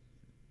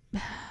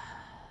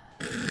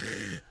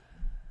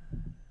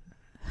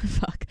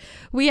 Fuck.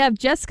 We have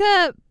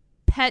Jessica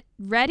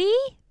Petriti.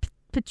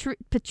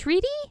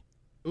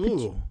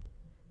 Ooh.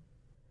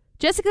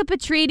 Jessica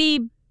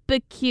Petriti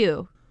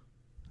BQ.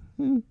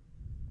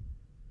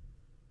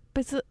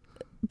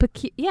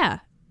 Yeah.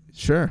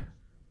 Sure.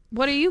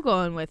 What are you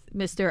going with,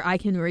 Mr. I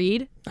Can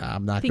Read?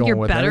 I'm not Think going you're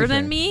with better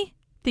anything. than me?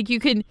 Think you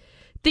can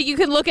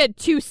look at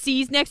two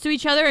C's next to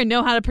each other and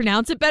know how to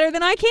pronounce it better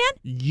than I can?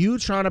 You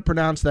trying to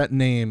pronounce that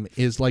name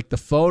is like the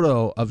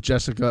photo of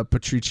Jessica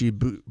Patrici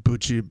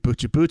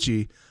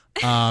Bucci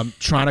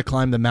trying to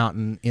climb the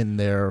mountain in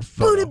their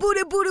photo.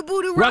 Booty,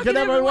 Rocket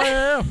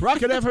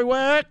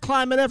everywhere,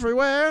 climbing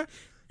everywhere.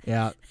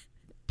 Yeah.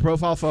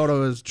 Profile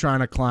photo is trying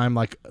to climb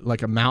like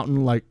a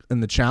mountain, like in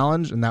the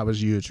challenge, and that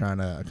was you trying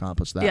to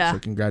accomplish that. Yeah. So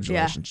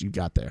congratulations, you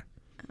got there.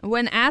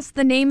 When asked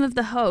the name of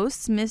the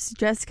host, Miss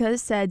Jessica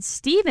said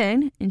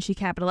Steven, and she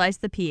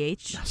capitalized the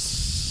PH.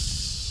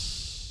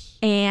 Yes.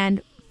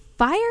 And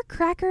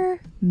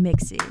Firecracker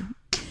Mixie.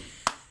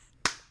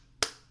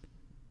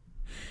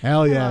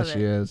 Hell yeah, love she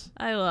it. is.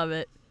 I love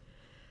it.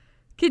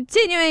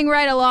 Continuing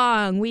right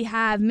along, we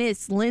have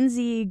Miss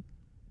Lindsay.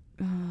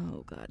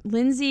 Oh God,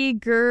 Lindsay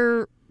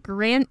Grandin.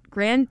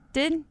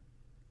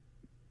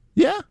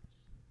 Yeah.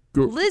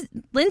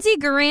 Lindsay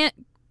Garant.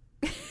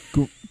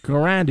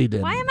 Garandy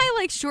did. Why am I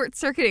like short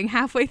circuiting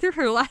halfway through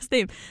her last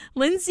name?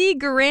 Lindsay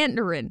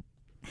Garandarin.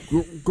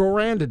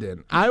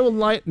 Garandadin. I would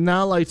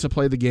now like to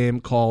play the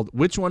game called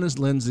Which One is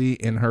Lindsay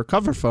in her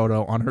cover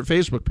photo on her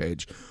Facebook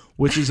page,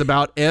 which is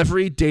about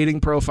every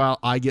dating profile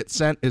I get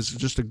sent is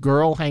just a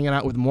girl hanging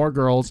out with more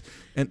girls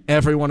in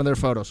every one of their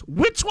photos.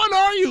 Which one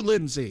are you,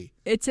 Lindsay?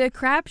 It's a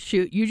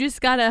crapshoot. You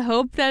just gotta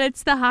hope that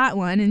it's the hot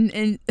one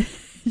and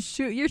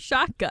shoot your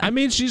shotgun. I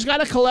mean, she's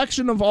got a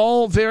collection of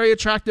all very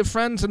attractive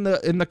friends in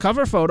the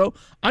cover photo.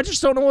 I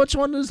just don't know which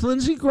one is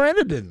Lindsay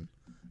Grandadin.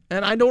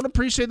 And I don't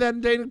appreciate that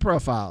in dating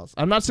profiles.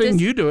 I'm not saying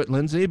you do it,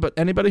 Lindsay, but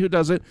anybody who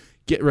does it,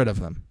 get rid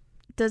of them.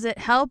 Does it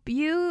help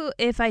you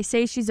if I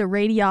say she's a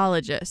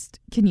radiologist?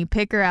 Can you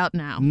pick her out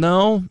now?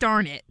 No.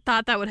 Darn it.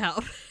 Thought that would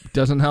help.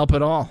 Doesn't help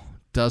at all.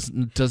 Does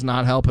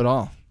not help at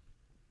all.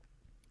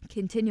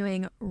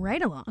 Continuing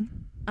right along,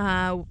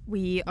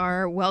 we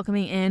are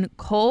welcoming in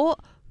Cole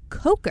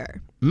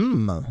Coker.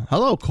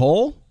 Hello,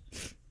 Cole.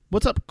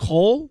 What's up,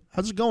 Cole?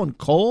 How's it going,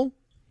 Cole?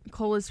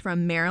 Cole is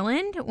from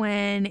Maryland.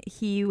 When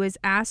he was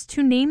asked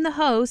to name the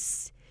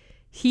hosts,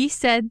 he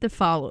said the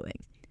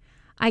following.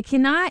 I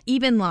cannot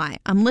even lie.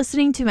 I'm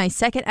listening to my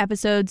second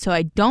episode, so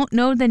I don't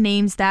know the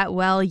names that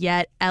well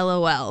yet,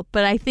 LOL.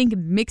 But I think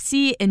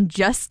Mixie and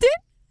Justin?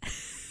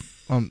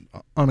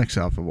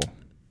 Unacceptable.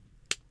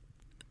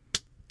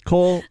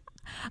 Cole.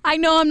 I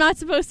know I'm not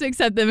supposed to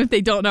accept them if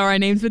they don't know our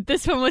names, but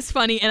this one was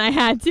funny and I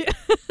had to.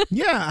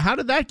 Yeah, how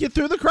did that get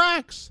through the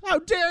cracks? How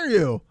dare you?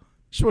 You're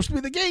supposed to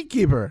be the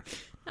gatekeeper.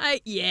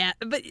 Yeah,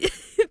 but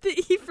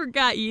he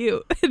forgot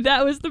you.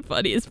 That was the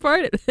funniest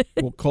part of it.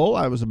 Well, Cole,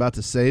 I was about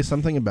to say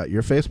something about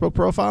your Facebook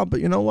profile, but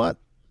you know what?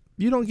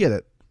 You don't get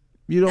it.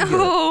 You don't get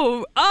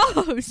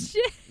Oh,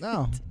 shit.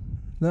 it.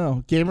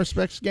 No. Game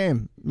respects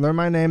game. Learn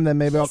my name, then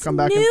maybe I'll come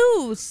back.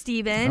 New, I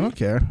Steven. don't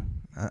care.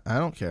 I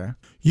don't care.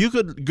 You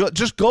could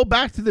just go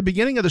back to the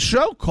beginning of the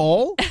show,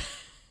 Cole.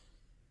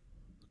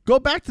 Go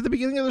back to the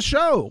beginning of the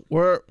show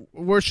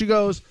where she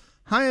goes,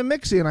 "Hi, I'm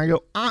Mixie," and I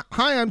go,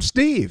 "Hi, I'm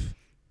Steve."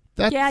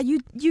 Yeah, you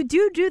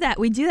do that.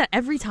 We do that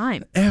every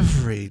time.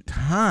 Every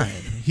time.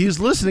 He's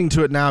listening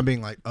to it now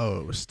being like, "Oh,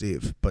 it was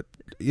Steve." But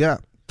yeah,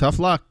 tough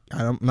luck.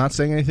 I'm not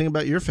saying anything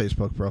about your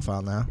Facebook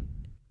profile now.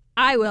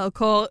 I will,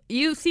 Cole.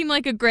 You seem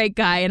like a great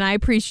guy, and I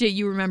appreciate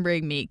you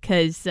remembering me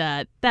because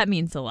that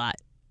means a lot.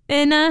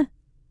 And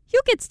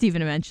you'll get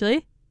Steven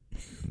eventually.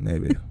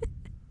 Maybe.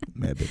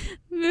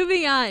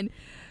 Moving on.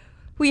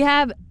 We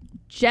have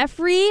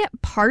Jeffrey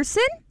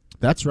Parson.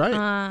 That's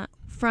right.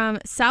 From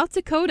South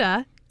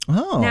Dakota.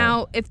 Oh.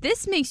 Now, if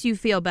this makes you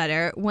feel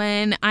better,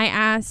 when we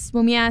asked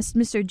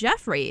Mr.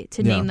 Jeffrey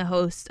to name the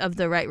host of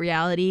The Right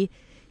Reality,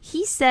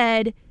 he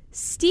said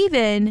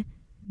Steven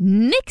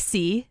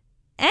Nixie,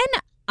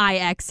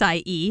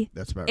 Nixie.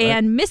 That's about right.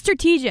 And Mr.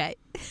 TJ.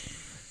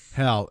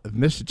 Hell, if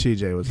Mr.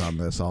 TJ was on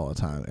this all the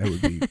time, it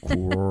would be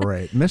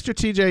great. Mr.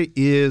 TJ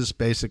is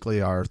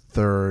basically our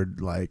third,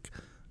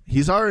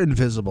 he's our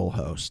invisible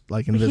host,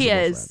 invisible He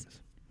is.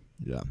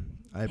 friend.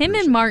 Yeah. Him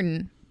and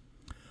Martin.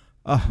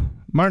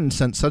 Martin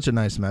sent such a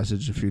nice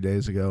message a few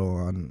days ago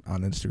on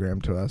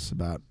Instagram to us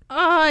about.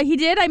 He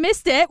did. I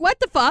missed it. What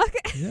the fuck?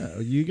 Yeah,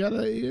 you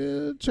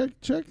gotta check.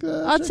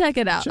 I'll check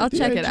it out. I'll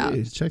check it out.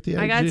 Check the IG.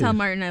 I gotta tell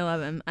Martin I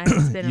love him.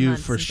 It's been a You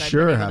month for since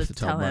sure I've been able have to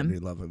tell Martin him. you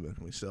love him.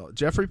 We still.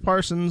 Jeffrey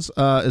Parsons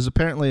is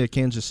apparently a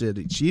Kansas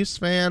City Chiefs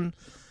fan.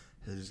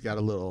 He's got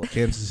a little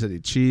Kansas City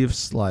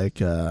Chiefs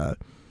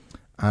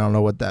I don't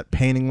know what that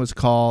painting was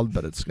called,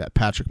 but it's got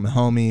Patrick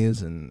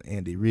Mahomes and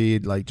Andy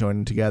Reid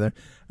joining together.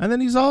 And then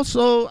he's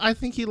also, I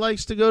think he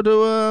likes to go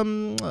to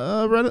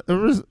a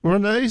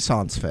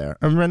Renaissance fair.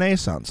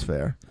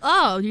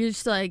 Oh, you're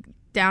just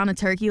down a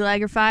turkey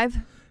leg or 5?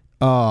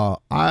 Oh,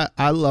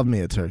 I love me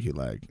a turkey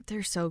leg.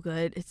 They're so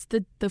good. It's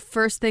the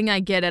first thing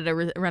I get at a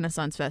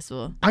Renaissance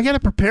festival. I got to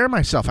prepare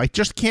myself. I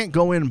just can't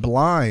go in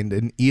blind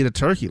and eat a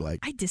turkey leg.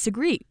 I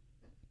disagree.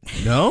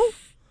 No?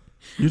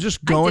 You're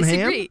just going I ham?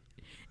 disagree.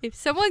 If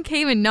someone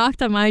came and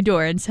knocked on my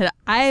door and said,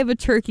 "I have a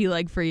turkey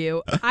leg for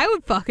you," I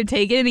would fucking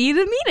take it and eat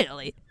it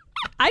immediately.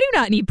 I do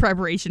not need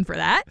preparation for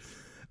that.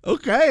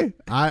 Okay.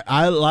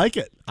 I like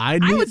it. I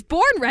was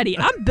born ready.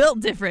 I'm built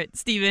different,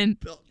 Steven.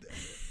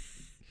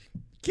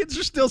 Kids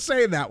are still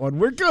saying that one.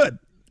 We're good.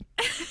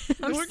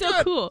 I'm We're still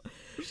good. cool.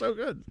 We're so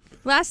good.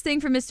 Last thing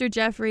from Mr.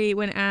 Jeffrey,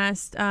 when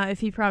asked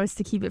if he promised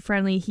to keep it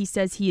friendly, he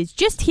says he is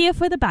just here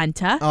for the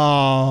banter.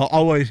 Oh,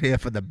 always here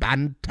for the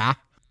banter.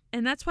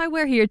 And that's why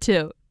we're here,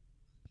 too.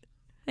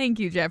 Thank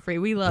you, Jeffrey.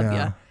 We love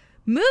Yeah. you.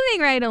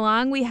 Moving right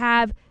along, we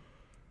have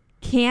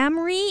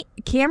Camera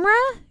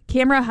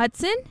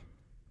Hudson.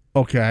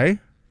 Okay.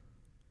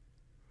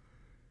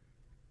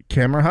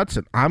 Camera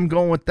Hudson. I'm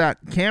going with that.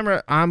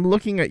 Camera, I'm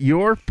looking at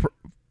your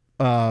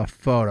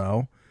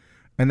photo,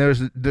 and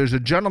there's a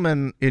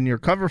gentleman in your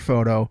cover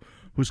photo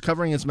who's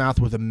covering his mouth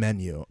with a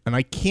menu, and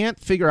I can't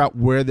figure out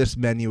where this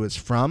menu is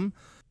from.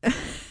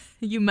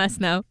 You must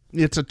know.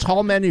 It's a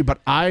tall menu,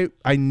 but I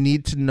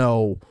need to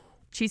know.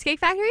 Cheesecake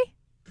Factory?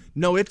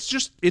 No, it's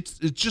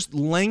just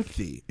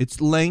lengthy. It's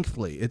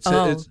lengthy.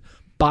 Oh.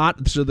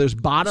 So there's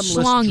bottomless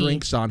Schlongy.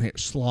 drinks on here.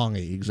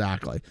 Schlongy,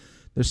 exactly.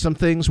 There's some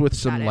things with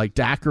some Got it.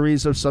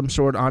 daiquiris of some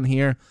sort on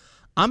here.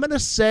 I'm gonna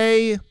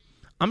say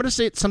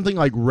it's something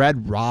like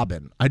Red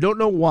Robin. I don't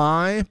know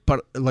why,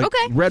 but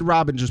Okay. Red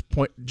Robin just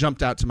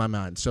jumped out to my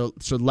mind. So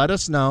let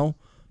us know.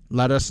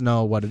 Let us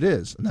know what it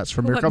is, and that's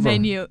from your What cover.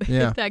 menu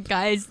Yeah, that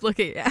guy's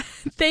looking at.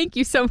 Thank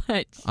you so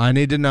much. I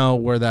need to know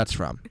where that's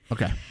from.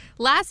 Okay.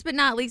 Last but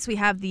not least, we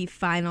have the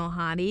final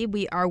hottie.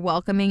 We are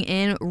welcoming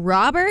in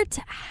Robert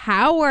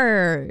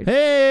Howard.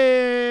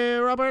 Hey,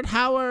 Robert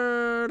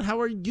Howard. How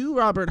are you,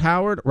 Robert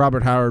Howard?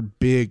 Robert Howard,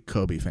 big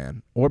Kobe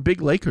fan or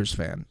big Lakers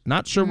fan.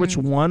 Not sure which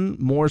one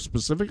more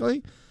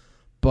specifically,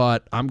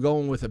 but I'm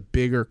going with a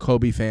bigger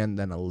Kobe fan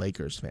than a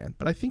Lakers fan.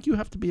 But I think you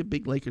have to be a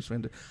big Lakers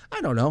fan. I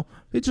don't know.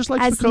 It just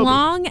likes As the Kobe.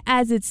 long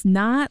as it's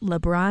not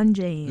LeBron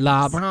James.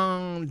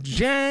 LeBron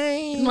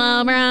James.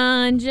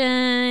 LeBron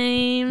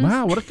James.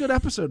 Wow, what a good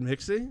episode,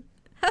 Mixie.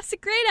 That's a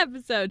great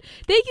episode.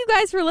 Thank you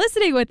guys for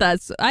listening with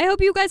us. I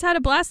hope you guys had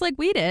a blast like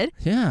we did.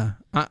 Yeah,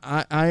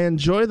 I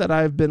enjoy that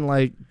I've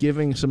been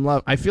giving some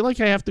love. I feel like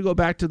I have to go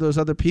back to those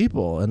other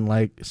people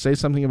and say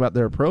something about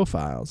their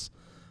profiles,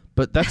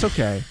 but that's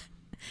okay.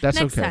 That's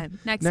Next okay. time.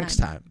 Next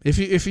time.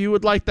 If you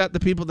would like that, the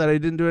people that I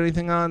didn't do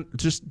anything on,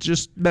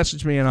 just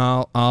message me and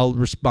I'll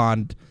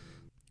respond.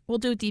 We'll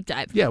do a deep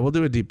dive. Yeah, we'll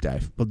do a deep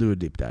dive.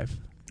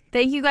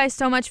 Thank you guys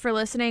so much for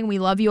listening. We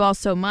love you all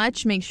so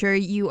much. Make sure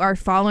you are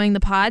following the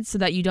pod so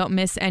that you don't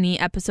miss any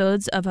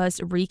episodes of us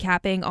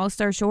recapping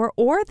All-Star Shore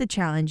or the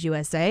Challenge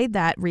USA.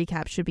 That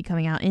recap should be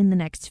coming out in the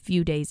next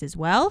few days as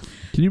well.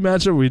 Can you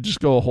imagine we just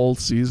go a whole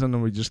season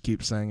and we just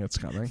keep saying it's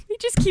coming? We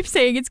just keep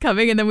saying it's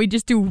coming, and then we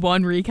just do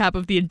one recap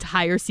of the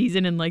entire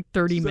season in like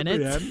 30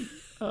 minutes.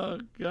 Oh,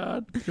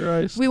 God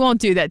Christ. We won't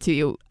do that to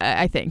you,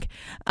 I think.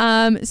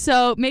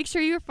 So make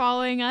sure you're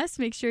following us.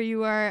 Make sure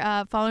you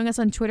are following us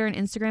on Twitter and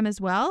Instagram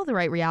as well, The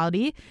Right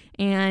Reality.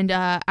 And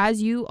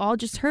as you all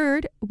just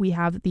heard, we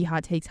have the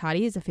Hot Takes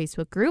Hotties, a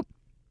Facebook group.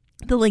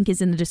 The link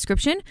is in the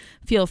description.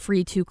 Feel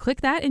free to click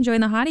that and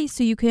join the Hotties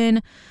so you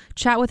can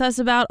chat with us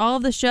about all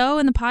of the show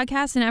and the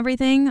podcast and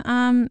everything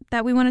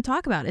that we want to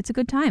talk about. It's a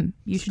good time.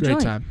 You should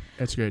join.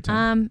 It's a great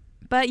time.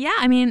 But yeah,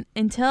 I mean,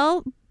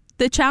 until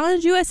the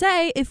Challenge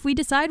USA, if we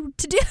decide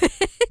to do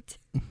it,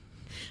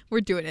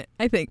 we're doing it,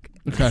 I think.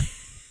 Okay.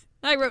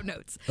 I wrote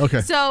notes.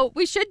 Okay. So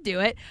we should do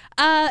it.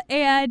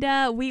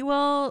 And we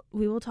will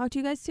talk to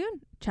you guys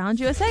soon.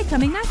 Challenge USA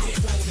coming next.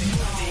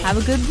 Have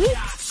a good week.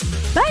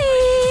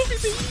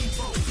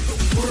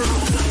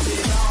 Bye.